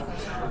May,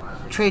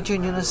 trade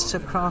unionists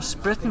across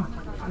Britain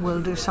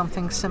will do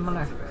something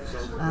similar,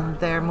 and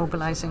they're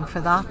mobilising for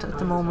that at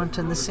the moment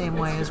in the same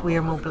way as we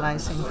are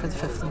mobilising for the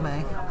 5th of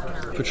May.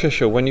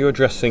 Patricia, when you were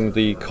addressing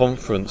the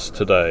conference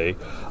today,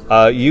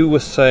 you were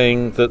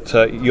saying that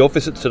your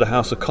visit to the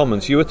House of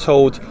Commons, you were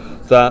told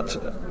that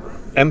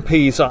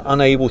MPs are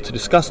unable to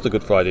discuss the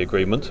Good Friday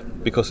Agreement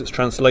because it's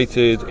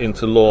translated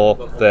into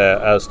law there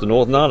as the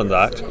Northern Ireland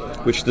Act,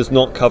 which does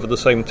not cover the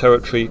same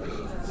territory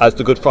as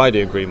the Good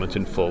Friday Agreement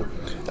in full.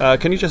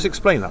 Can you just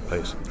explain that,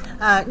 please?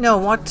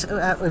 No,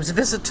 it was a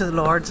visit to the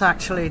Lords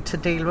actually to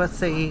deal with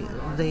the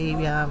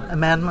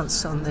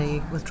amendments on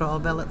the withdrawal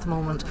bill at the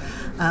moment.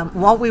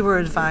 What we were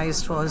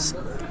advised was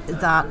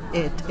that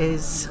it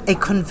is a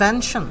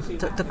convention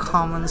that the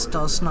Commons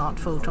does not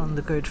vote on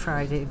the Good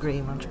Friday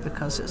Agreement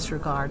because it's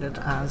regarded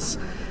as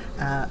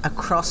a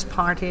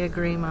cross-party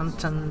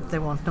agreement and they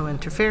want no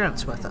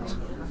interference with it.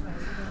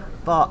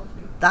 But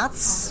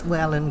that's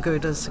well and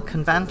good as a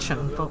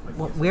convention, but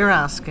what we're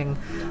asking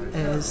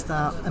is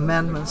that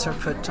amendments are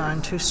put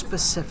down to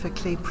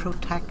specifically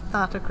protect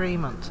that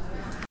agreement.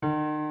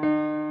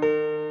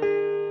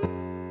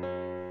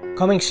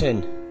 Coming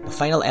soon, the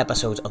final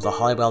episodes of the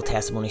Holywell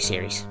Testimony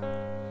series.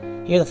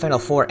 Here are the final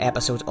 4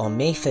 episodes on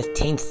May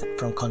 15th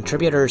from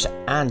contributors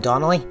Anne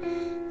Donnelly,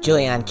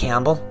 Julianne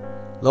Campbell,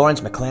 Lawrence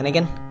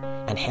McClenaghan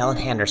and Helen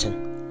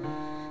Henderson.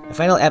 The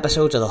final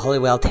episodes of the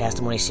Holywell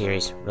Testimony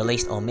series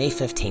released on May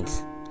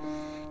 15th.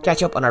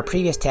 Catch up on our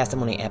previous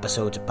testimony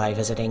episodes by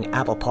visiting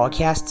Apple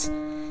Podcasts,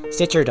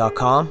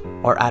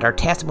 Stitcher.com or at our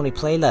testimony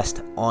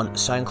playlist on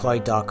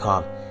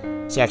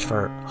SoundCloud.com. Search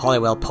for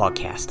Holywell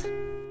Podcast.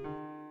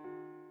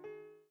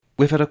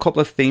 We've had a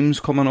couple of themes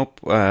coming up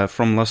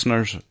from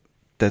listeners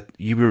that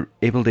you were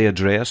able to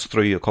address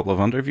through a couple of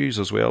interviews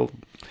as well,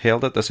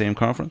 held at the same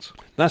conference.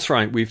 That's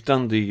right. We've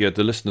done the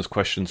listeners'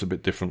 questions a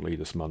bit differently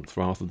this month.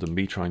 Rather than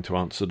me trying to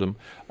answer them,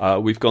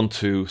 we've gone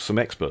to some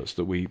experts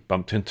that we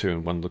bumped into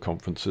in one of the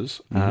conferences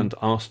and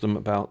asked them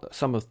about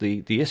some of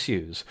the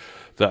issues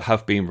that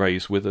have been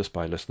raised with us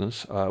by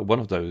listeners. One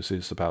of those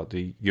is about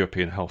the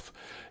European Health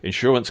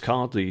Insurance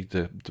Card,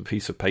 the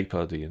piece of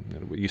paper,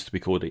 what used to be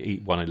called the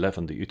EAT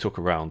 111, that you took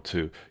around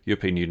to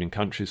European Union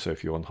countries. So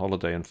if you're on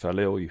holiday and fell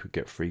ill, you could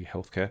get free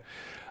healthcare.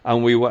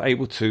 And we were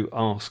able to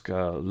ask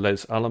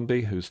Les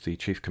Allenby, who's the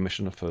Chief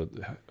Commissioner for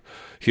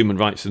Human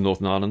Rights in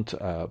Northern Ireland,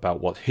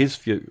 about what his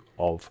view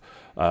of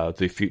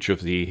the future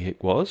of the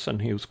EHIC was,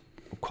 and he was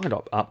quite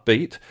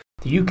upbeat.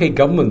 The UK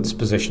government's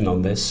position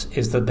on this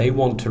is that they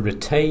want to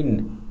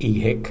retain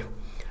EHIC,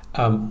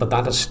 but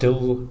that is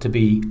still to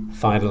be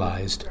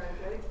finalised.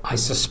 I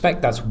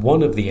suspect that's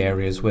one of the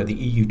areas where the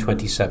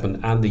EU27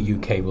 and the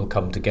UK will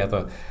come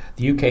together.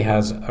 The UK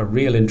has a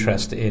real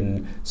interest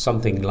in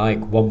something like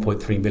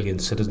 1.3 million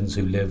citizens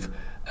who live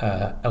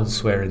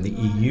elsewhere in the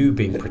EU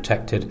being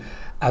protected,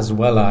 as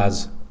well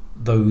as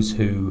those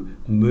who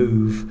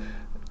move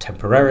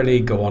temporarily,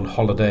 go on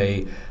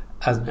holiday,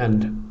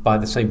 and by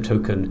the same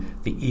token,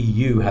 the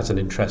EU has an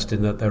interest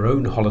in that their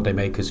own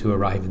holidaymakers who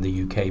arrive in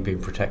the UK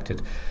being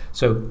protected.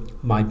 So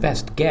my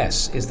best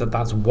guess is that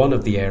that's one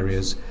of the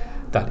areas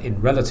that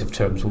in relative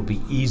terms will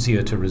be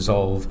easier to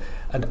resolve,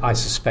 and I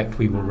suspect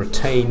we will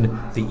retain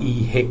the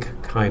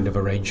EHIC kind of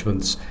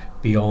arrangements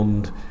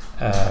beyond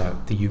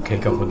the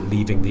UK government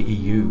leaving the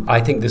EU. I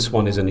think this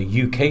one is a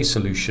UK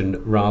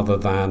solution rather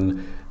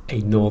than a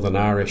Northern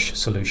Irish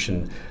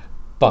solution.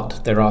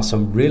 But there are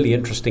some really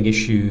interesting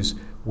issues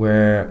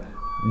where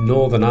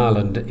Northern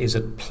Ireland is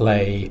at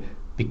play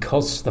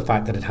because of the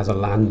fact that it has a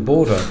land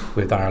border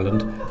with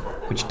Ireland,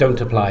 which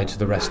don't apply to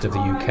the rest of the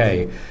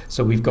UK.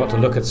 So we've got to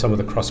look at some of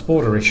the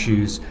cross-border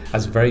issues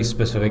as very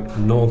specific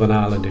Northern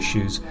Ireland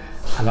issues,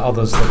 and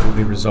others that will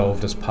be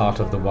resolved as part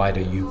of the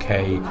wider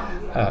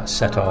UK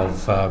set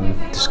of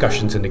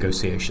discussions and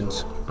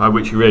negotiations. By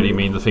which you really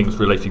mean the things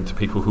relating to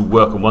people who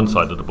work on one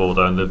side of the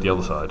border and live the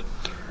other side?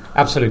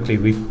 Absolutely.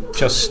 We've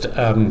just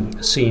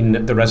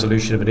seen the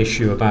resolution of an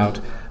issue about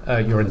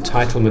your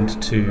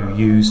entitlement to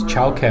use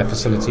childcare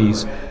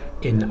facilities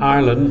in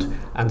Ireland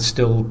and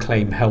still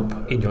claim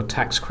help in your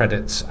tax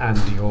credits and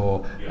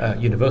your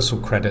universal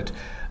credit.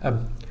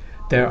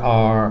 There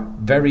are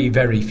very,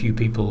 very few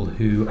people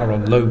who are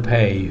on low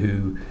pay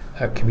who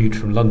commute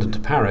from London to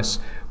Paris.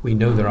 We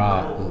know there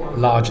are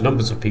large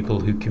numbers of people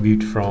who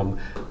commute from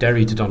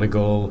Derry to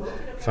Donegal,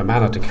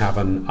 Fermanagh to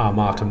Cavan,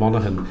 Armagh to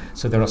Monaghan.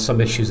 So there are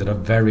some issues that are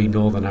very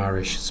Northern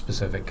Irish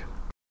specific.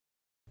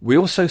 We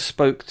also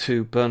spoke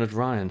to Bernard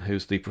Ryan,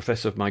 who's the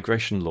Professor of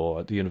Migration Law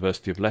at the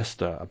University of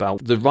Leicester,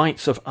 about the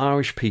rights of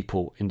Irish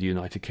people in the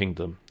United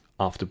Kingdom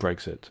after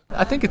Brexit.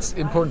 I think it's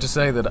important to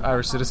say that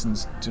Irish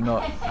citizens do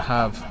not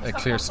have a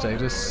clear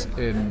status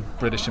in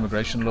British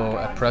immigration law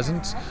at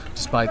present,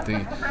 despite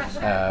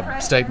the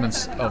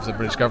statements of the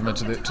British government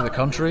to the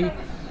country.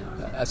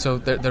 So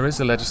there is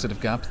a legislative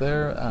gap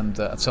there, and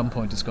at some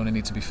point it's going to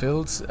need to be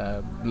filled,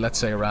 let's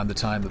say around the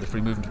time that the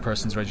free movement of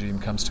persons regime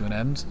comes to an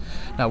end.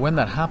 Now, when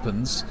that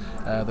happens,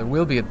 there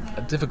will be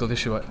a difficult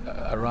issue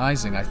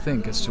arising, I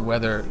think, as to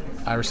whether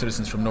Irish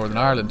citizens from Northern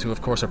Ireland, who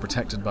of course are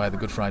protected by the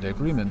Good Friday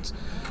Agreement,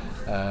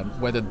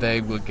 whether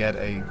they will get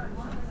a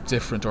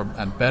different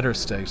and better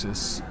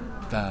status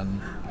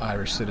than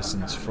Irish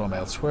citizens from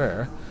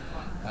elsewhere.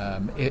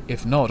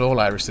 If not, all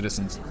Irish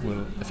citizens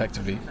will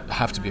effectively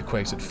have to be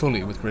equated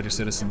fully with British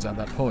citizens at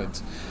that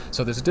point.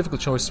 So there's a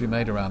difficult choice to be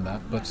made around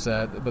that. But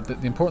the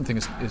important thing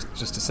is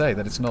just to say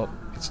that it's not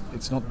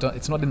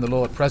in the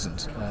law at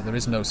present. There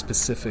is no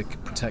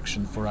specific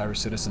protection for Irish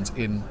citizens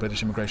in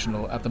British immigration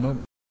law at the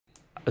moment.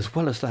 As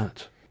well as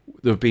that,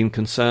 there have been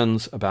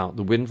concerns about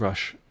the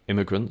Windrush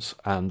immigrants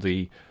and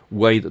the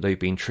way that they've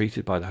been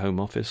treated by the Home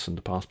Office and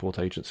the Passport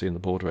Agency and the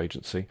Border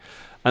Agency.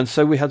 And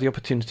so we had the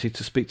opportunity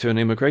to speak to an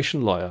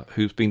immigration lawyer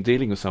who's been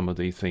dealing with some of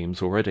these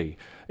themes already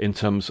in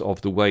terms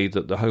of the way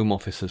that the Home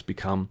Office has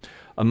become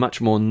a much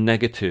more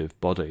negative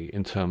body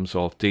in terms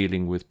of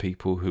dealing with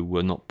people who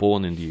were not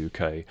born in the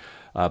UK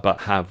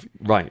but have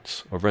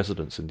rights of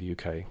residence in the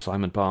UK.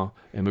 Simon Barr,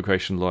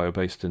 immigration lawyer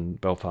based in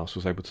Belfast,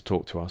 was able to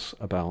talk to us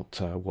about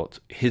what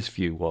his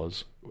view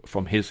was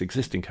from his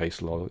existing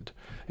caseload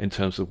in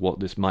terms of what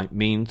this might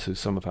mean to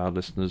some of our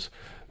listeners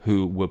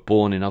who were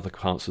born in other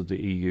parts of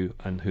the EU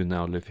and who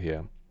now live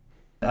here.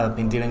 I've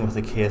been dealing with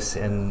a case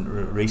in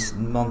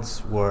recent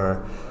months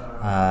where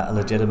a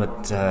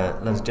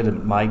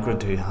legitimate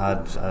migrant who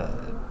had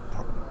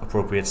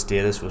appropriate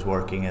status, was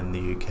working in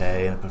the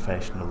UK in a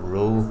professional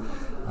role,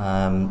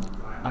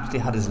 actually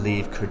had his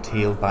leave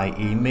curtailed by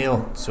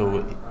email.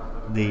 So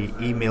the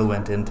email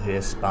went into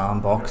his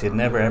spam box. He'd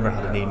never ever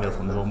had an email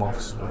from the Home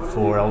Office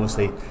before.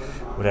 Obviously,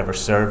 whatever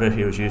server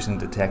he was using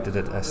detected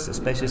it as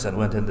suspicious and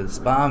went into the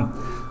spam.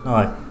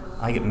 Now,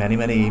 I get many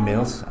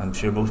emails, I'm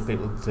sure most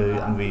people do,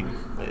 and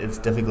it's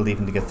difficult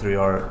even to get through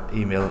our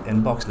email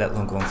inbox, let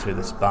alone going through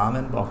the spam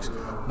inbox.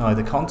 Now,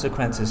 the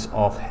consequences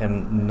of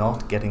him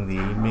not getting the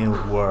email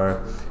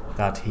were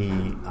that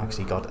he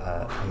actually got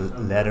a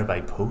letter by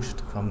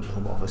post from the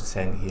Home Office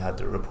saying he had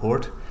to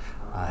report.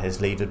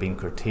 His leave had been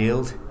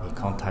curtailed. He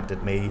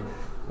contacted me,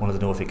 wanted to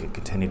know if he could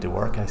continue to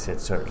work. I said,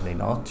 certainly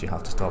not, you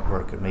have to stop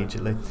work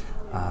immediately.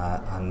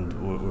 And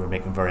we were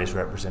making various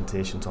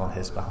representations on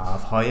his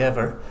behalf.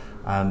 However,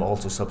 I'm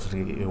also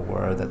subsequently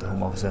aware that the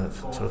Home Office have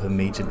sort of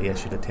immediately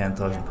issued a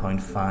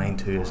 £10,000 fine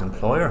to his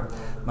employer.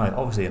 Now,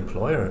 obviously, the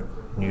employer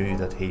knew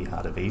that he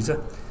had a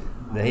visa.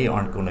 They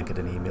aren't going to get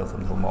an email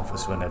from the Home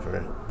Office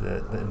whenever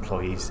the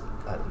employee's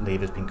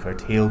leave has been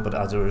curtailed, but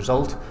as a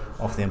result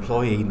of the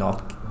employee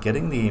not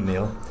getting the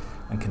email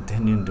and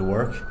continuing to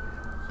work,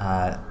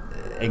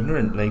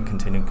 ignorantly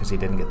continuing because he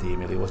didn't get the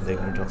email, he wasn't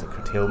ignorant of the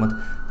curtailment,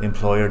 the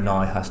employer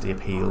now has to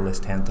appeal this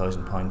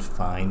 £10,000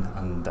 fine,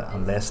 and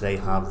unless they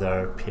have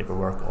their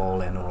paperwork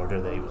all in order,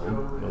 they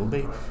will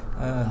be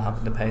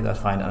having to pay that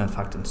fine. And in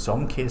fact, in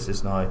some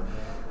cases now,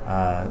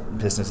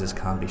 businesses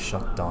can be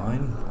shut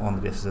down on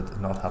the basis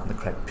of not having the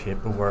correct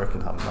paperwork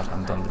and not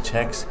having done the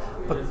checks,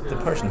 but the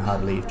person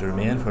had leave to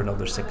remain for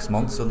another 6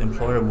 months, so the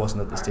employer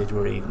wasn't at the stage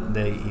where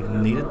they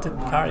even needed to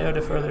carry out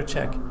a further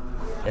check.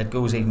 It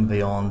goes even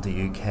beyond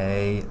the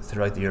UK.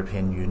 Throughout the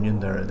European Union,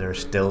 there are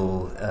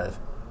still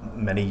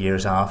many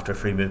years after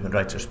free movement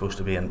rights are supposed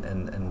to be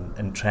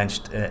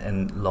entrenched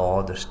in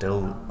law, there's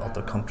still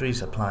other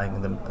countries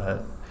applying them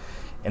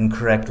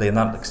incorrectly, and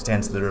that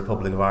extends to the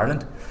Republic of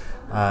Ireland.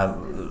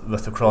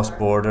 With the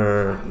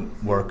cross-border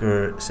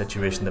worker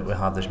situation that we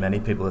have, there's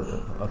many people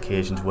that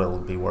occasions will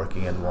be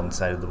working in one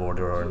side of the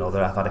border or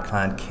another. I've had a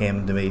client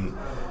came to me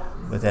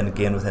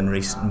within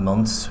recent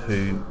months,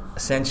 who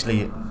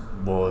essentially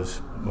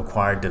was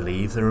required to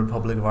leave the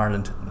Republic of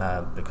Ireland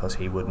because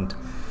he wouldn't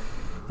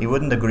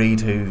agree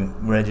to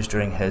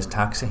registering his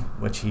taxi,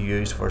 which he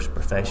used for his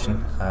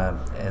profession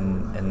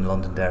in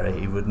Londonderry.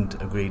 He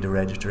wouldn't agree to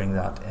registering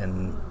that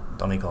in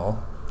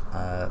Donegal.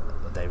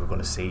 They were going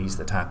to seize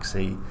the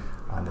taxi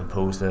and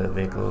impose the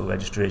vehicle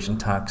registration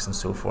tax and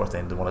so forth,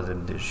 and they wanted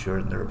him to insure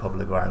it in the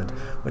Republic of Ireland,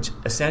 which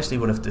essentially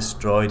would have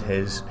destroyed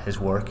his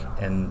work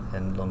in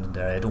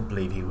Londonderry. I don't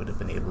believe he would have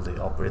been able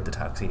to operate the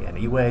taxi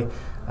anyway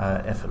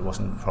if it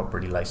wasn't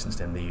properly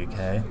licensed in the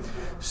UK.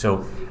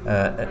 So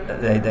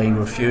they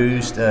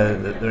refused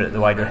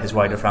his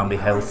wider family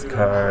health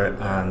care,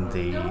 and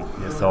the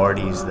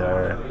authorities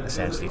there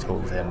essentially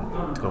told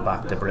him to go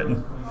back to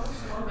Britain.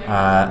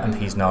 And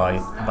he's now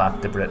back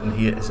to Britain.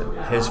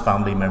 His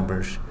family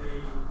members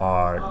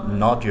are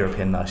not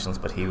European nationals,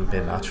 but he would be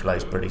a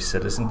naturalised British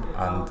citizen,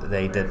 and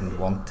they didn't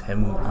want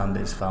him and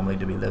his family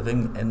to be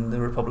living in the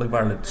Republic of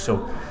Ireland.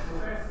 So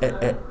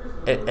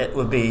it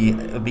would be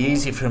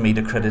easy for me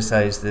to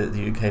criticise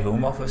the UK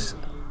Home Office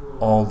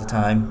all the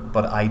time,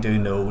 but I do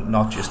know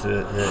not just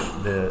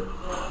the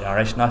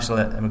Irish National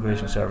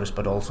Immigration Service,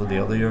 but also the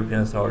other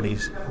European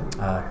authorities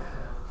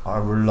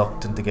are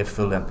reluctant to give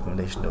full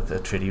implementation of the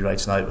treaty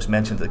rights. Now, it was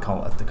mentioned at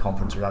the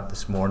conference we were at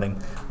this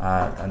morning,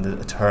 and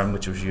the term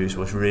which was used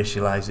was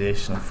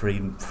racialisation of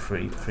free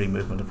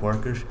movement of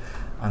workers,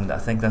 and I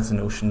think that's a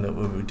notion that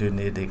we do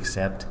need to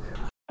accept.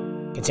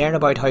 Concerned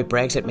about how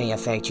Brexit may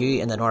affect you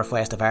in the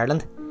northwest of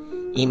Ireland?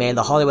 Email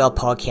the Holywell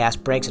Podcast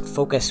Brexit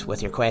Focus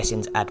with your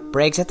questions at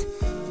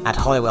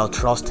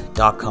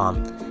brexit@holywelltrust.com,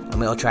 and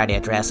we'll try to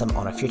address them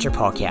on a future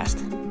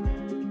podcast.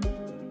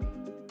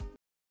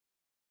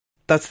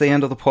 That's the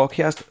end of the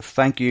podcast.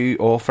 Thank you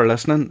all for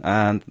listening,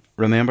 and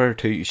remember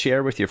to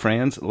share with your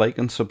friends, like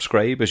and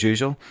subscribe as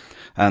usual.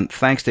 And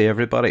thanks to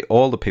everybody,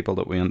 all the people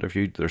that we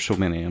interviewed. There's so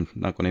many, I'm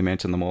not going to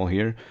mention them all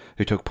here,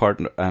 who took part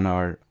in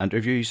our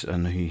interviews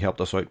and who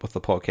helped us out with the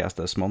podcast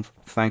this month.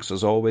 Thanks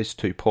as always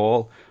to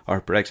Paul,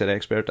 our Brexit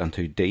expert, and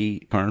to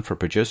Dee Kern for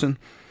producing.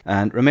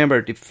 And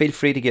remember, feel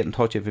free to get in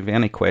touch if you have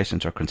any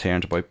questions or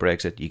concerns about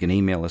Brexit. You can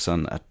email us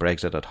on at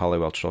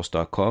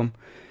brexit@holywelltrust.com.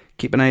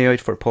 Keep an eye out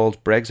for Paul's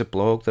Brexit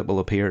blog that will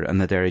appear in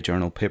the Derry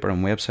Journal paper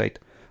and website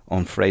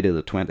on Friday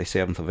the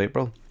 27th of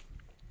April.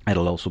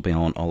 It'll also be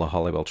on all the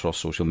Holywell Trust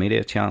social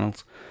media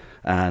channels.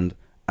 And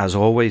as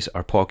always,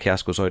 our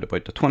podcast goes out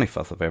about the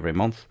 25th of every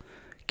month.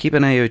 Keep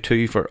an eye out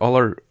too for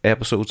other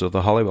episodes of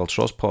the Holywell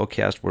Trust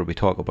podcast, where we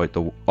talk about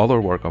the other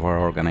work of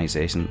our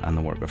organisation and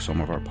the work of some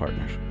of our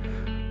partners.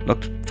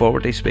 Look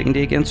forward to speaking to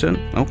you again soon.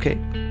 Okay.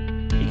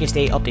 You can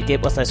stay up to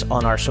date with us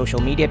on our social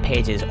media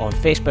pages. On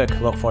Facebook,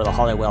 look for the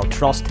Holywell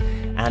Trust,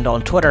 and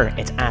on Twitter,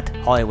 it's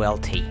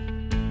 @HolywellT.